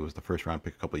Corey Lee. Was the first round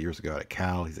pick a couple of years ago out of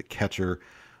Cal. He's a catcher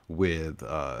with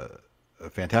a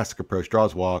fantastic approach,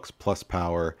 draws walks, plus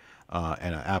power,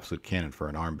 and an absolute cannon for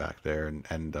an arm back there.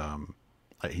 And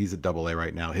he's at AA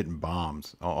right now, hitting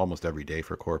bombs almost every day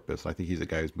for Corpus. I think he's a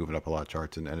guy who's moving up a lot of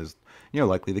charts and is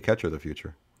likely the catcher of the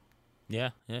future. Yeah.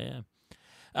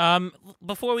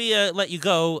 Before we let you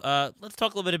go, let's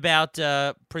talk a little bit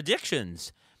about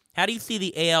predictions. How do you see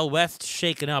the AL West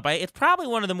shaking up? It's probably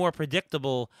one of the more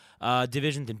predictable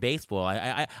divisions in baseball.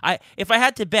 If I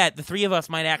had to bet, the three of us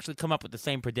might actually come up with the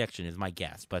same prediction, is my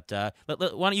guess. But why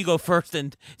don't you go first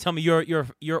and tell me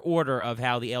your order of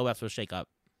how the AL West will shake up?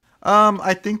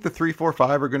 I think the 3, 4,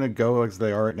 5 are going to go as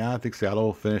they are right now. I think Seattle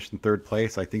will finish in third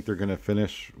place. I think they're going to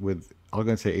finish with, I'm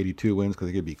going to say 82 wins because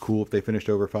it'd be cool if they finished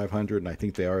over 500, and I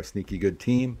think they are a sneaky good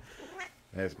team.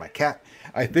 There's my cat.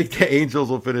 I think the Angels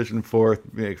will finish in fourth,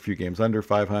 a few games under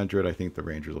 500. I think the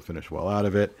Rangers will finish well out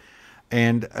of it.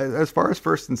 And as far as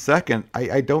first and second,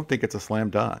 I don't think it's a slam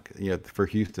dunk, for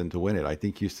Houston to win it. I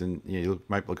think Houston, you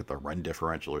might look at the run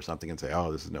differential or something and say,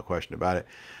 oh, this is no question about it.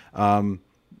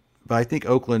 But I think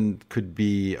Oakland could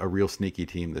be a real sneaky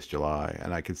team this July,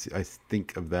 and I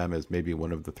think of them as maybe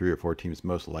one of the 3 or 4 teams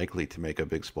most likely to make a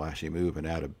big splashy move and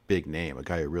add a big name, a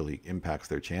guy who really impacts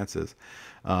their chances.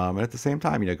 And at the same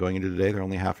time, going into today, they're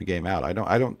only half a game out. I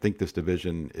don't think this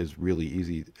division is really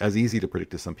easy to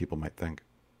predict as some people might think.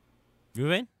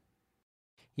 Ruben?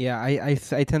 Yeah, I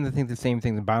tend to think the same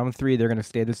thing. The bottom 3, they're going to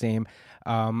stay the same.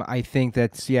 I think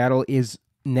that Seattle is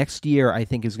next year, I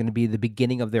think, is going to be the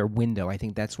beginning of their window. I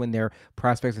think that's when their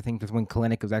prospects, I think that's when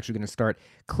Kalenic is actually going to start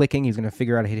clicking. He's going to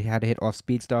figure out how to hit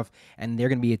off-speed stuff, and they're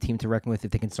going to be a team to reckon with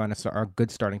if they can sign a good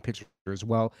starting pitcher as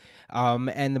well.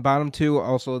 And the bottom 2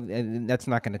 also, that's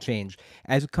not going to change.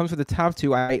 As it comes to the top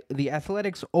 2, the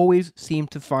Athletics always seem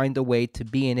to find a way to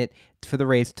be in it for the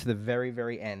race to the very,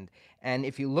 very end. And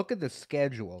if you look at the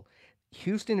schedule,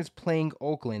 Houston is playing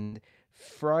Oakland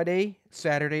Friday,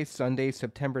 Saturday, Sunday,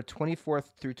 September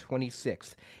 24th through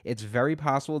 26th. It's very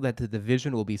possible that the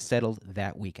division will be settled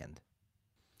that weekend.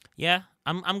 Yeah,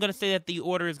 I'm going to say that the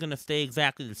order is going to stay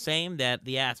exactly the same, that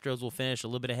the Astros will finish a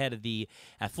little bit ahead of the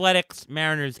Athletics,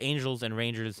 Mariners, Angels, and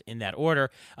Rangers in that order.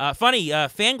 Funny,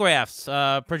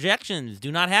 Fangraphs projections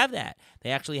do not have that. They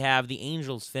actually have the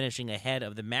Angels finishing ahead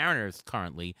of the Mariners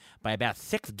currently by about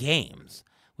 6 games,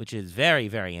 which is very,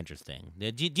 very interesting.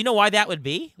 Do you know why that would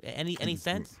be? Any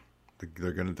sense?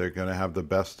 They're gonna have the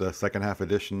best second half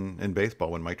edition in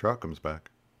baseball when Mike Trout comes back.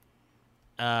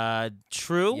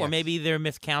 True, Yes. or maybe they're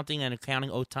miscounting and counting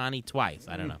Otani twice.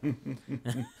 I don't know.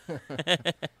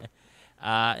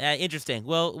 Interesting.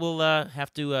 Well, we'll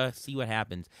have to see what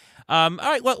happens. All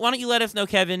right. Well, why don't you let us know,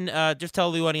 Kevin? Just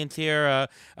tell the audience here,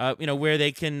 where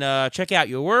they can check out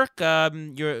your work,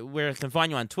 where they can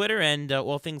find you on Twitter, and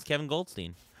all things Kevin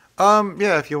Goldstein.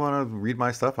 Yeah, if you want to read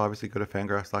my stuff, obviously go to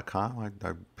fangraphs.com. I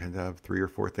tend to have 3 or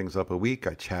 4 things up a week.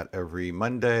 I chat every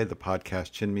Monday. The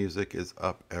podcast Chin Music is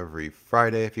up every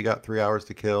Friday if you got 3 hours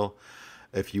to kill.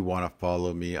 If you want to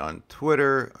follow me on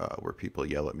Twitter, where people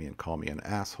yell at me and call me an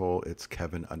asshole, it's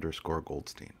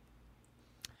Kevin_Goldstein.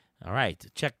 All right,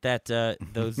 check that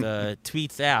those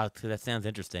tweets out. That sounds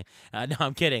interesting. No,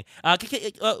 I'm kidding. What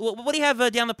do you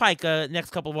have down the pike?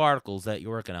 Next couple of articles that you're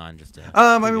working on?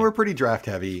 I mean, we're pretty draft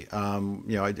heavy.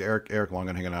 Eric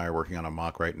Longenhang and I are working on a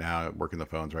mock right now, working the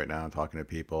phones right now, and talking to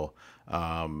people.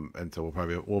 And so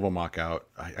we'll have a mock out.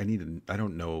 I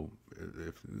don't know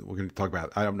if we're going to talk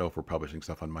about. I don't know if we're publishing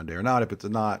stuff on Monday or not. If it's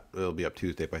not, it'll be up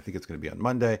Tuesday. But I think it's going to be on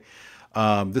Monday.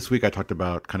 This week I talked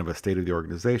about kind of a state of the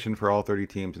organization for all 30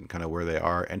 teams and kind of where they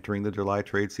are entering the July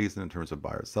trade season in terms of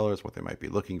buyers, sellers, what they might be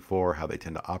looking for, how they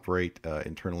tend to operate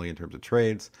internally in terms of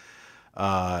trades.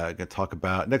 I'm going to talk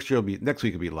about next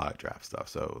week will be live draft stuff.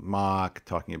 So mock,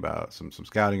 talking about some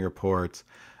scouting reports,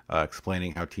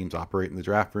 explaining how teams operate in the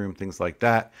draft room, things like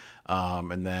that.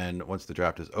 And then once the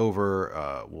draft is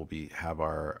over, we'll have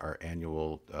our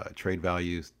annual trade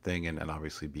values thing, and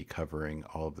obviously be covering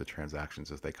all of the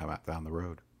transactions as they come out down the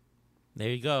road. There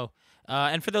you go.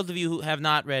 And for those of you who have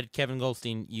not read Kevin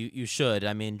Goldstein, you should.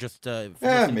 I mean, just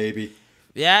Maybe.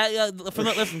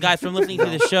 Listen, guys, from listening to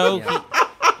the show.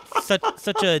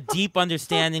 Such a deep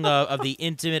understanding of the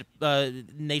intimate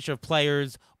nature of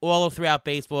players all throughout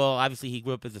baseball. Obviously, he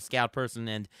grew up as a scout person,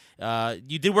 and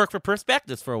you did work for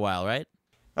Prospectus for a while, right?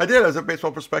 I did. I was at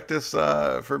Baseball Prospectus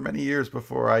for many years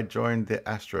before I joined the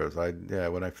Astros.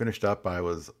 When I finished up, I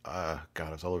was I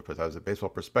was all over the place. I was at Baseball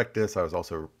Prospectus. I was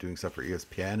also doing stuff for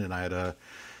ESPN, and I had a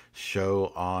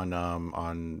show on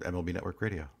MLB Network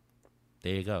Radio.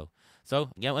 There you go. So,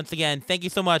 once again, thank you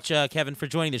so much, Kevin, for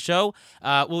joining the show.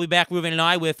 We'll be back, Ruvain and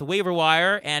I, with waiver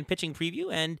wire and pitching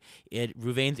preview and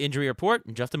Ruvain's injury report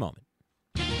in just a moment.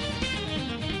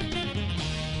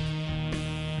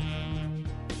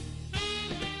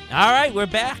 All right, we're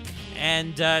back,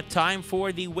 and time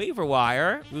for the waiver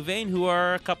wire. Ruvain, who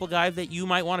are a couple guys that you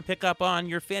might want to pick up on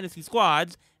your fantasy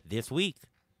squads this week?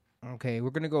 Okay, we're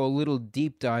going to go a little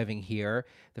deep diving here.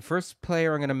 The first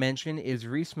player I'm going to mention is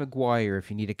Reese McGuire.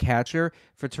 If you need a catcher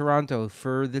for Toronto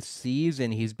for this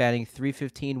season, he's batting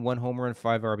 .315, 1 homer and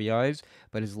 5 RBIs.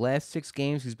 But his last 6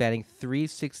 games, he's batting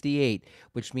 .368,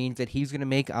 which means that he's going to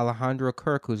make Alejandro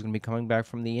Kirk, who's going to be coming back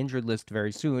from the injured list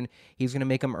very soon, he's going to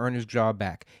make him earn his job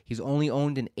back. He's only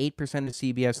owned in 8% of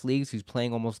CBS leagues. He's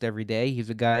playing almost every day. He's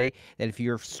a guy that if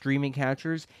you're streaming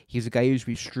catchers, he's a guy you should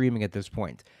be streaming at this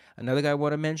point. Another guy I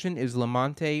want to mention is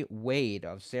Lamonte Wade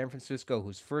of San Francisco,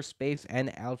 who's first base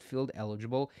and outfield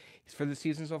eligible. For the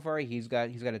season so far, he's got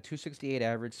a .268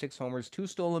 average, 6 homers, 2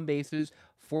 stolen bases,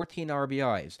 14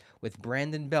 RBIs. With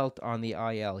Brandon Belt on the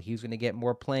IL, he's going to get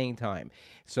more playing time.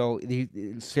 So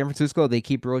San Francisco, they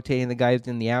keep rotating the guys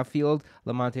in the outfield.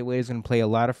 Lamonte Wade is going to play a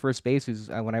lot of first base.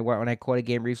 When I caught a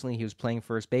game recently, he was playing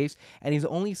first base, and he's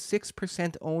only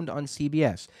 6% owned on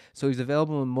CBS. So he's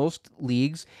available in most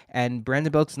leagues, and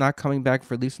Brandon Belt's not coming back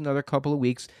for at least another couple of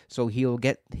weeks, so he'll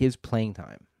get his playing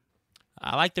time.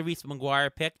 I like the Reese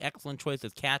McGuire pick. Excellent choice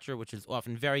as catcher, which is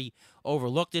often very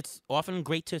overlooked. It's often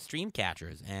great to stream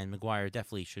catchers, and McGuire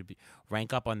definitely should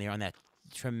rank up on there on that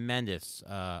tremendous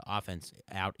offense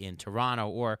out in Toronto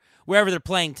or wherever they're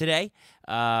playing today,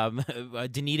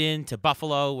 Dunedin to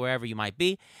Buffalo, wherever you might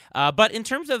be. But in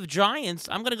terms of Giants,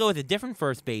 I'm going to go with a different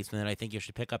first baseman that I think you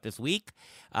should pick up this week.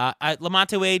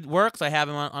 Lamonte Wade works. I have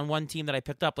him on one team that I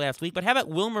picked up last week. But how about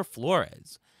Wilmer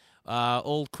Flores?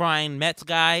 Old crying Mets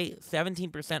guy,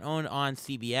 17% owned on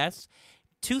CBS,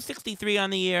 263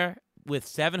 on the year, with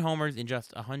 7 homers in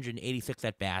just 186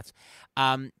 at bats.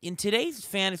 In today's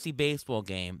fantasy baseball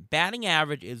game, batting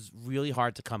average is really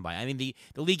hard to come by. I mean, the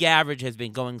league average has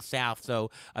been going south,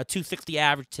 so a 260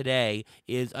 average today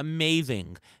is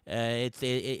amazing.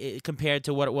 Compared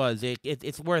to what it was.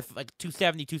 It's worth like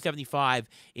 270, 275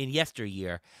 in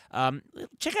yesteryear.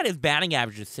 Check out his batting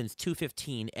averages since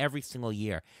 2015 every single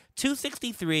year.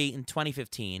 263 in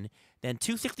 2015, then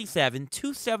 267,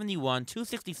 271,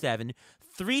 267,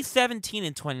 317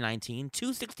 in 2019,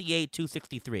 268,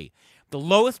 263. The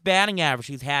lowest batting average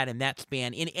he's had in that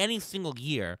span in any single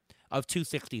year of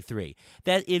 263.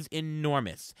 That is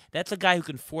enormous. That's a guy who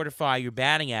can fortify your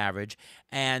batting average.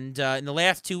 And in the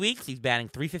last 2 weeks, he's batting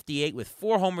 358 with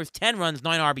 4 homers, 10 runs,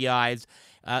 9 RBIs.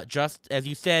 Just as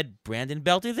you said, Brandon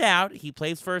Belt is out. He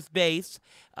plays first base,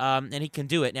 and he can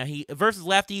do it. Now, he versus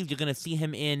lefties, you're going to see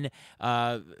him in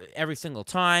every single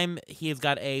time. He has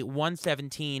got a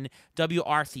 117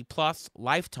 WRC plus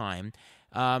lifetime.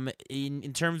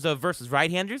 In terms of versus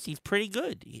right-handers, he's pretty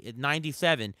good at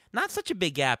 97. Not such a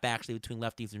big gap, actually, between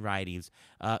lefties and righties.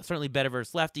 Certainly better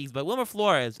versus lefties. But Wilmer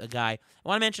Flores, a guy. I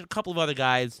want to mention a couple of other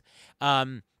guys.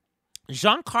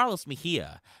 Jean Carlos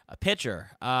Mejia, a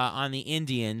pitcher on the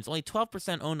Indians, only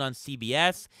 12% owned on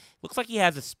CBS. Looks like he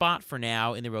has a spot for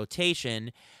now in the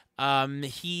rotation.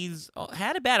 He's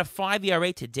had about a 5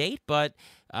 ERA to date, but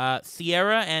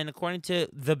Sierra, and according to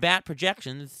the bat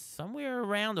projections, somewhere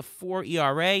around a 4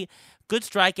 ERA. Good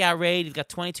strikeout rate. He's got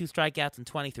 22 strikeouts in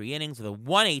 23 innings with a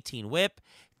 118 whip.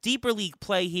 Deeper league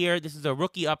play here. This is a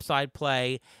rookie upside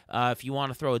play. If you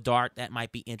want to throw a dart, that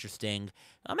might be interesting.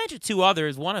 I'll mention 2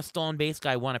 others. One a stolen base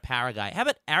guy, one a power guy. How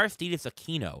about Aristides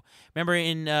Aquino? Remember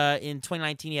in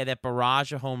 2019 he had that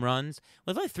barrage of home runs.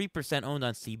 Was only 3% owned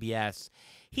on CBS.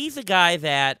 He's a guy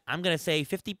that I'm going to say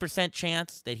 50%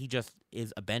 chance that he just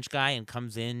is a bench guy and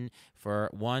comes in for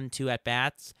 1-2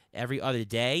 at-bats every other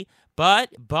day.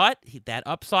 But that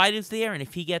upside is there, and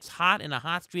if he gets hot in a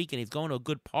hot streak and he's going to a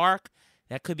good park,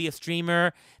 that could be a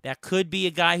streamer. That could be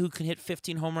a guy who can hit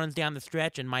 15 home runs down the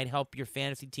stretch and might help your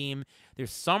fantasy team.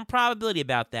 There's some probability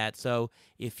about that. So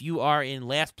if you are in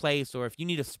last place or if you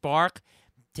need a spark,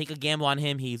 take a gamble on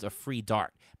him. He's a free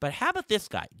dart. But how about this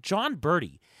guy, John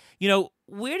Birdie?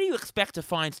 Where do you expect to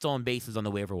find stolen bases on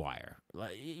the waiver wire?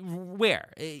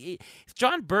 Where?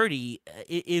 John Birdie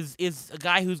is a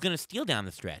guy who's going to steal down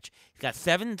the stretch. He's got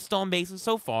 7 stolen bases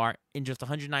so far in just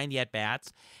 190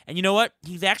 at-bats. And you know what?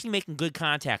 He's actually making good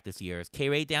contact this year. His K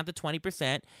rate down to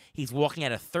 20%. He's walking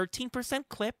at a 13%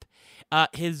 clip.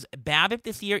 His BABIP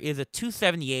this year is a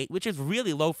 278, which is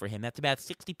really low for him. That's about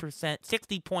 60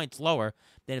 points lower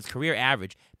than his career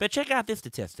average. But check out this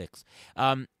statistics.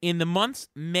 In the months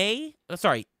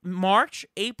March,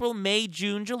 April, May,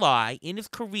 June, July, in his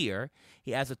career, he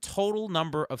has a total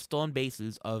number of stolen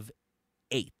bases of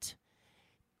 8.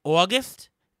 August,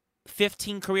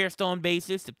 15 career stolen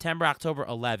bases. September, October,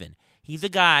 11. He's a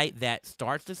guy that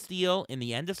starts to steal in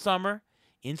the end of summer,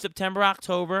 in September,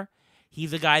 October.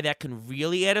 He's a guy that can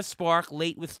really add a spark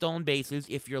late with stolen bases.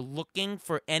 If you're looking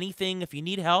for anything, if you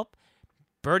need help,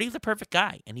 Birdie's a perfect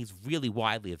guy, and he's really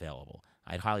widely available.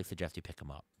 I'd highly suggest you pick him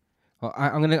up. Well,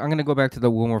 I'm gonna go back to the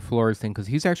Wilmer Flores thing because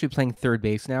he's actually playing third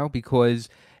base now because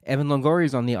Evan Longoria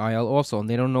is on the IL also, and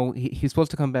they don't know he's supposed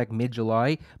to come back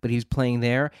mid-July, but he's playing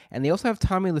there. And they also have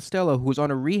Tommy LaStella, who was on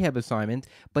a rehab assignment,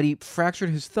 but he fractured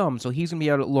his thumb, so he's gonna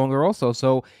be out longer also.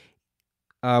 So.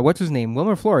 What's his name?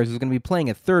 Wilmer Flores is going to be playing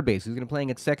at third base. He's going to be playing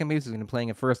at second base. He's going to be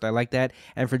playing at first. I like that.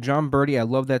 And for John Birdie, I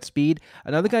love that speed.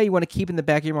 Another guy you want to keep in the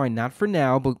back of your mind, not for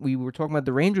now, but we were talking about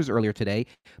the Rangers earlier today,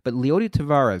 but Leody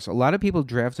Taveras. A lot of people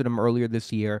drafted him earlier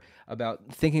this year about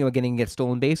thinking of get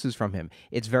stolen bases from him.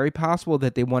 It's very possible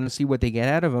that they want to see what they get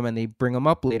out of him and they bring him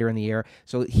up later in the year.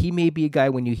 So he may be a guy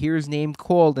when you hear his name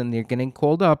called and they're getting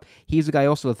called up, he's a guy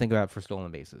also to think about for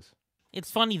stolen bases. It's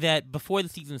funny that before the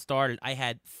season started, I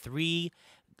had 3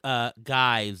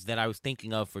 guys that I was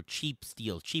thinking of for cheap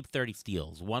steals, cheap 30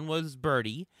 steals. One was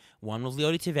Birdie, one was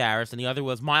Leody Taveras, and the other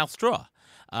was Miles Straw,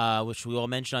 which we all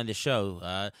mentioned on the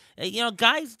show.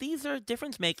 Guys, these are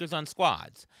difference makers on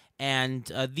squads,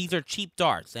 and these are cheap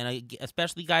darts, and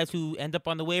especially guys who end up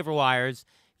on the waiver wires.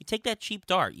 You take that cheap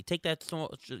dart. You take that small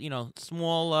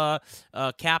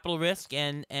capital risk,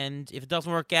 and if it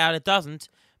doesn't work out, it doesn't.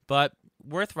 But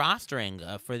worth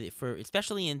rostering for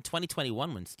especially in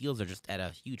 2021 when steals are just at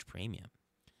a huge premium.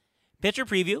 Pitcher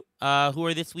preview. Who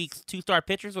are this week's 2-start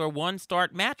pitchers or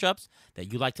 1-start matchups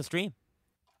that you like to stream?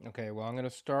 Okay, well, I'm going to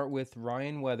start with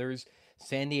Ryan Weathers,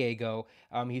 San Diego.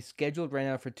 He's scheduled right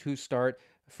now for 2-start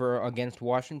against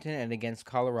Washington and against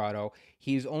Colorado.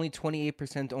 He's only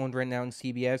 28% owned right now in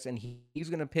CBS, and he's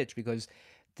going to pitch because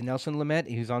Nelson Lamet,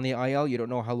 he's on the IL. You don't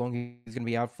know how long he's going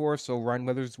to be out for. So Ryan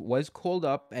Weathers was called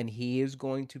up, and he is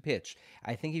going to pitch.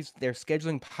 I think they're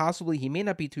scheduling possibly. He may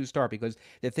not be two start because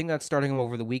they're thinking about starting him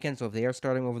over the weekend. So if they are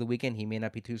starting over the weekend, he may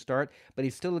not be two start. But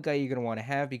he's still a guy you're going to want to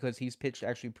have because he's pitched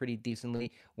actually pretty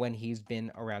decently when he's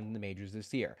been around in the majors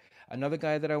this year. Another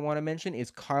guy that I want to mention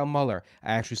is Kyle Muller.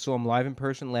 I actually saw him live in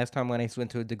person last time when I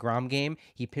went to a DeGrom game.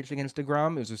 He pitched against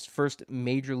DeGrom. It was his first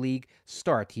major league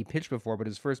start. He pitched before, but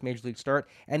his first major league start,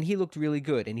 and he looked really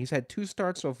good. And he's had 2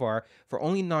 starts so far for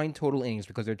only 9 total innings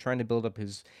because they're trying to build up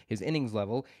his innings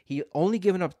level. He only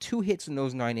given up 2 hits in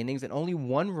those 9 innings and only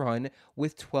 1 run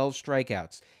with 12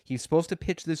 strikeouts. He's supposed to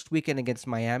pitch this weekend against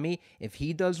Miami. If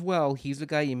he does well, he's a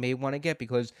guy you may want to get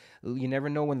because you never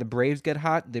know when the Braves get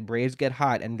hot. The Braves get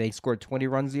hot, and they scored 20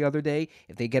 runs the other day.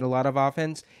 If they get a lot of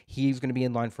offense, he's going to be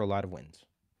in line for a lot of wins.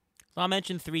 So I'll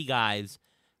mention 3 guys.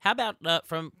 How about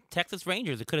from Texas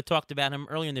Rangers? I could have talked about him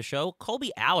earlier in the show.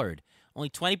 Colby Allard, only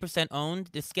 20% owned.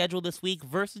 The schedule this week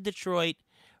versus Detroit,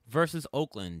 versus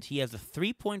Oakland. He has a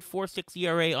 3.46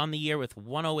 ERA on the year with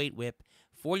 108 whip,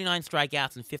 49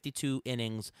 strikeouts in 52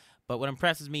 innings. But what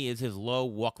impresses me is his low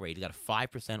walk rate. He's got a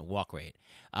 5% walk rate.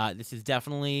 This is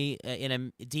definitely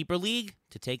in a deeper league.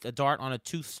 To take a dart on a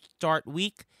 2-start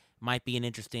week might be an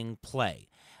interesting play.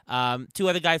 2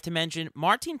 other guys to mention.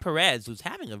 Martin Perez, who's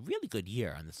having a really good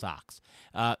year on the Sox.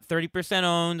 30%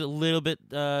 owned, a little bit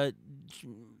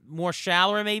more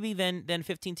shallower maybe than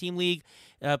 15-team league.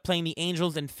 Playing the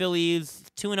Angels and Phillies.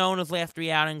 2-0 in his last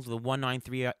 3 outings with a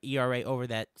 1.93 ERA over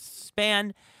that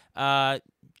span.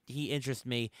 He interests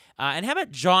me. And how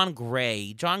about John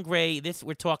Gray? John Gray,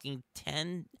 we're talking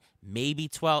 10, maybe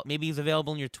 12. Maybe he's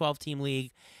available in your 12-team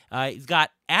league. He's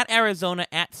got at Arizona,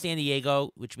 at San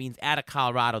Diego, which means at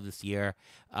Colorado this year.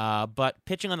 But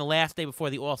pitching on the last day before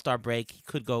the All-Star break, he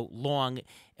could go long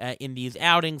in these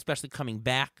outings, especially coming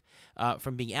back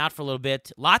from being out for a little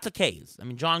bit. Lots of Ks. I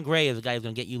mean, John Gray is a guy who's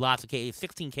going to get you lots of Ks,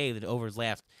 16 Ks over his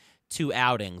last 2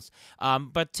 outings.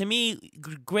 But to me,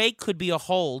 Gray could be a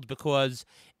hold because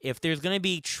if there's going to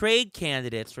be trade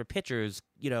candidates for pitchers,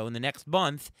 in the next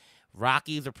month,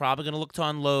 Rockies are probably going to look to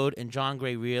unload, and John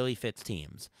Gray really fits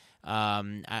teams.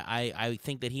 I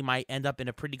think that he might end up in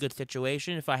a pretty good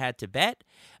situation if I had to bet.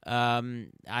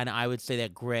 And I would say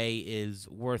that Gray is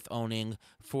worth owning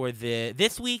for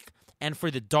this week and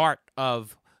for the dart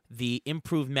of the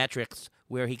improved metrics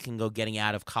where he can go getting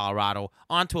out of Colorado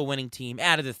onto a winning team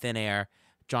out of the thin air.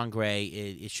 John Gray,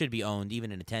 it should be owned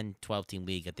even in a 10, 12-team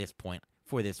league at this point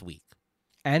for this week.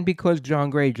 And because John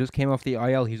Gray just came off the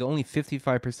IL, he's only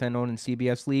 55% owned in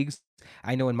CBS leagues.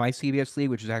 I know in my CBS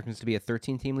league, which happens to be a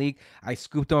 13-team league, I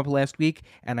scooped him up last week,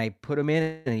 and I put him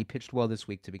in, and he pitched well this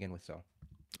week to begin with. So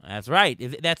that's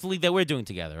right. That's the league that we're doing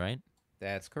together, right?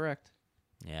 That's correct.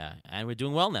 Yeah, and we're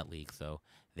doing well in that league, so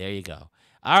there you go.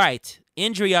 All right,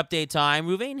 injury update time.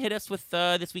 Ruvain, hit us with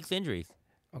this week's injuries.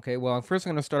 Okay, well, first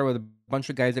I'm going to start with a bunch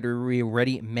of guys that we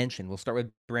already mentioned. We'll start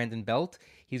with Brandon Belt.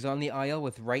 He's on the IL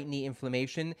with right knee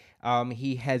inflammation.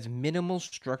 He has minimal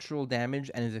structural damage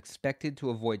and is expected to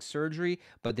avoid surgery,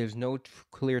 but there's no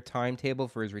clear timetable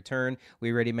for his return.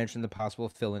 We already mentioned the possible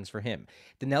fill-ins for him.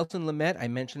 Nelson Lamet, I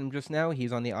mentioned him just now.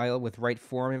 He's on the IL with right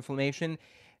forearm inflammation.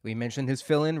 We mentioned his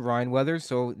fill-in, Ryan Weathers,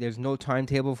 so there's no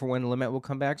timetable for when Lamet will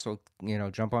come back, so,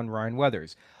 jump on Ryan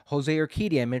Weathers. Jose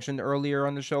Urquidy, I mentioned earlier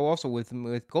on the show also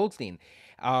with Goldstein.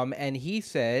 And he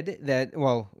said that,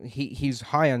 he's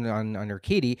high on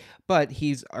Urquidy, but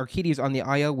Urquidy's on the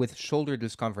IL with shoulder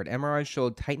discomfort. MRI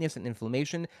showed tightness and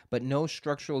inflammation, but no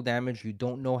structural damage. You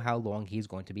don't know how long he's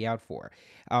going to be out for.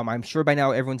 I'm sure by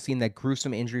now everyone's seen that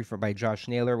gruesome injury by Josh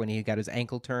Naylor when he got his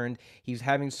ankle turned. He's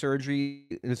having surgery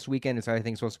this weekend. It's, I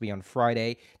think, supposed to be on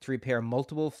Friday to repair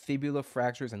multiple fibula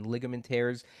fractures and ligament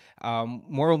tears.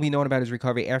 More will be known about his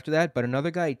recovery after that, but another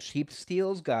guy, cheap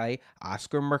steals guy,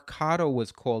 Oscar Mercado,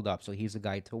 was called up, so he's a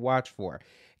guy to watch for.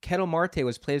 Ketel Marte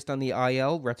was placed on the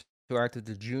IL, retroactive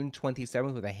to June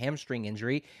 27th with a hamstring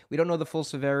injury. We don't know the full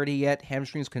severity yet.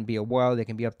 Hamstrings can be a while. They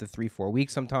can be up to 3-4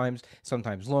 weeks sometimes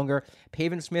longer.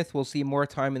 Pavin Smith will see more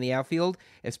time in the outfield,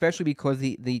 especially because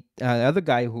the other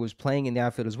guy who was playing in the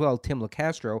outfield as well, Tim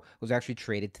LaCastro, was actually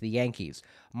traded to the Yankees.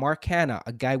 Mark Hanna,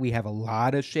 a guy we have a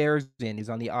lot of shares in, is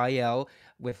on the IL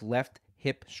with left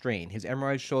hip strain. His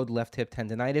MRI showed left hip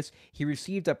tendonitis. He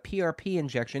received a PRP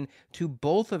injection to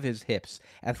both of his hips.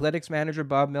 Athletics manager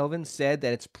Bob Melvin said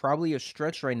that it's probably a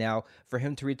stretch right now for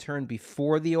him to return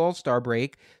before the All-Star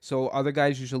break. So other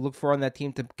guys you should look for on that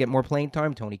team to get more playing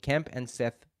time, Tony Kemp and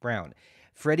Seth Brown.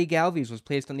 Freddie Galvis was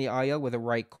placed on the IL with a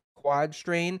right quad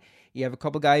strain. You have a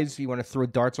couple guys you want to throw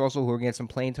darts also who are going to get some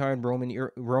playing time.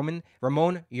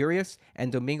 Ramon Urias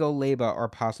and Domingo Leyba are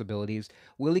possibilities.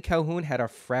 Willie Calhoun had a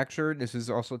fracture. This is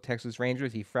also Texas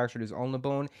Rangers. He fractured his ulnar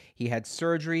bone. He had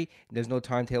surgery. There's no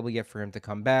timetable yet for him to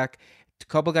come back. A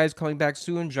couple guys coming back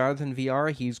soon. Jonathan Villar,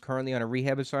 he's currently on a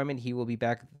rehab assignment. He will be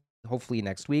back hopefully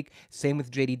next week. Same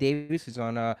with JD Davis, who's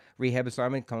on a rehab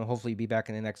assignment. Can hopefully be back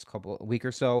in the next week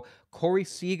or so. Corey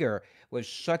Seager was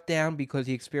shut down because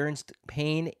he experienced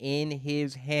pain in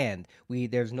his hand.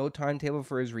 There's no timetable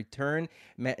for his return.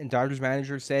 Dodgers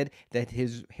manager said that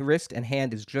his wrist and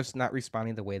hand is just not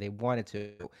responding the way they wanted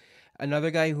to.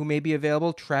 Another guy who may be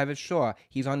available, Travis Shaw.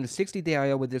 He's on the 60-day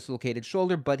IL with dislocated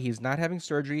shoulder, but he's not having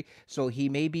surgery, so he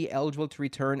may be eligible to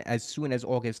return as soon as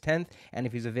August 10th. And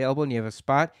if he's available and you have a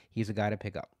spot, he's a guy to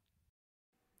pick up.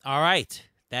 All right.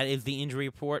 That is the injury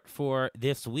report for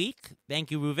this week.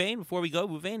 Thank you, Ruvain. Before we go,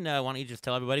 Ruvain, why don't you just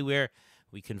tell everybody where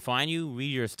we can find you,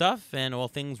 read your stuff, and all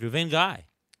things Ruvain Guy.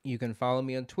 You can follow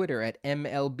me on Twitter at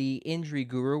MLB Injury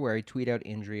Guru, where I tweet out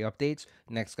injury updates.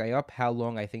 Next guy up, how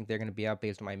long I think they're going to be out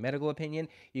based on my medical opinion.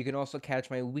 You can also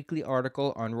catch my weekly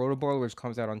article on Rotoballer, which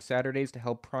comes out on Saturdays to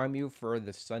help prime you for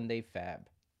the Sunday Fab.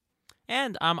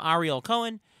 And I'm Ariel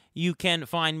Cohen. You can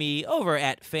find me over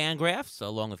at Fangraphs,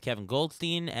 along with Kevin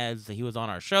Goldstein, as he was on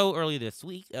our show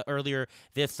earlier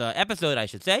this episode, I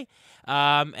should say.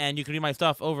 And you can read my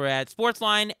stuff over at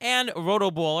Sportsline and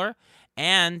Rotoballer.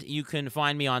 And you can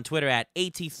find me on Twitter at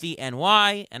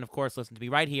ATCNY. And, of course, listen to me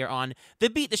right here on the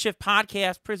Beat the Shift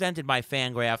podcast presented by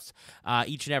Fangraphs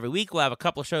each and every week. We'll have a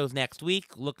couple of shows next week.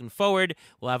 Looking forward.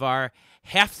 We'll have our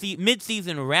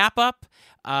mid-season wrap-up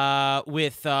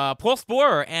with Paul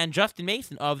Sporer and Justin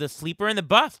Mason of The Sleeper and the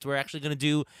Bust. We're actually going to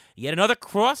do yet another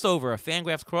crossover, a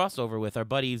Fangraphs crossover with our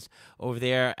buddies over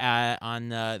there on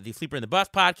the Sleeper and the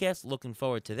Bust podcast. Looking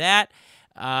forward to that.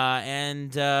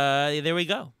 There we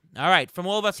go. All right, from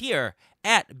all of us here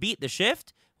at Beat the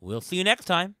Shift, we'll see you next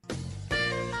time.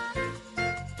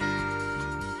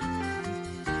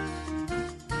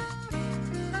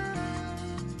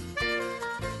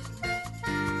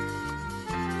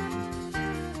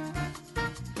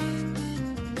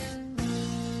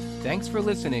 Thanks for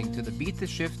listening to the Beat the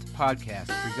Shift podcast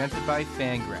presented by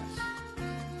Fangraphs.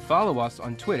 Follow us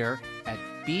on Twitter at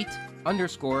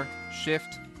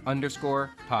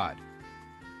beat_shift_pod.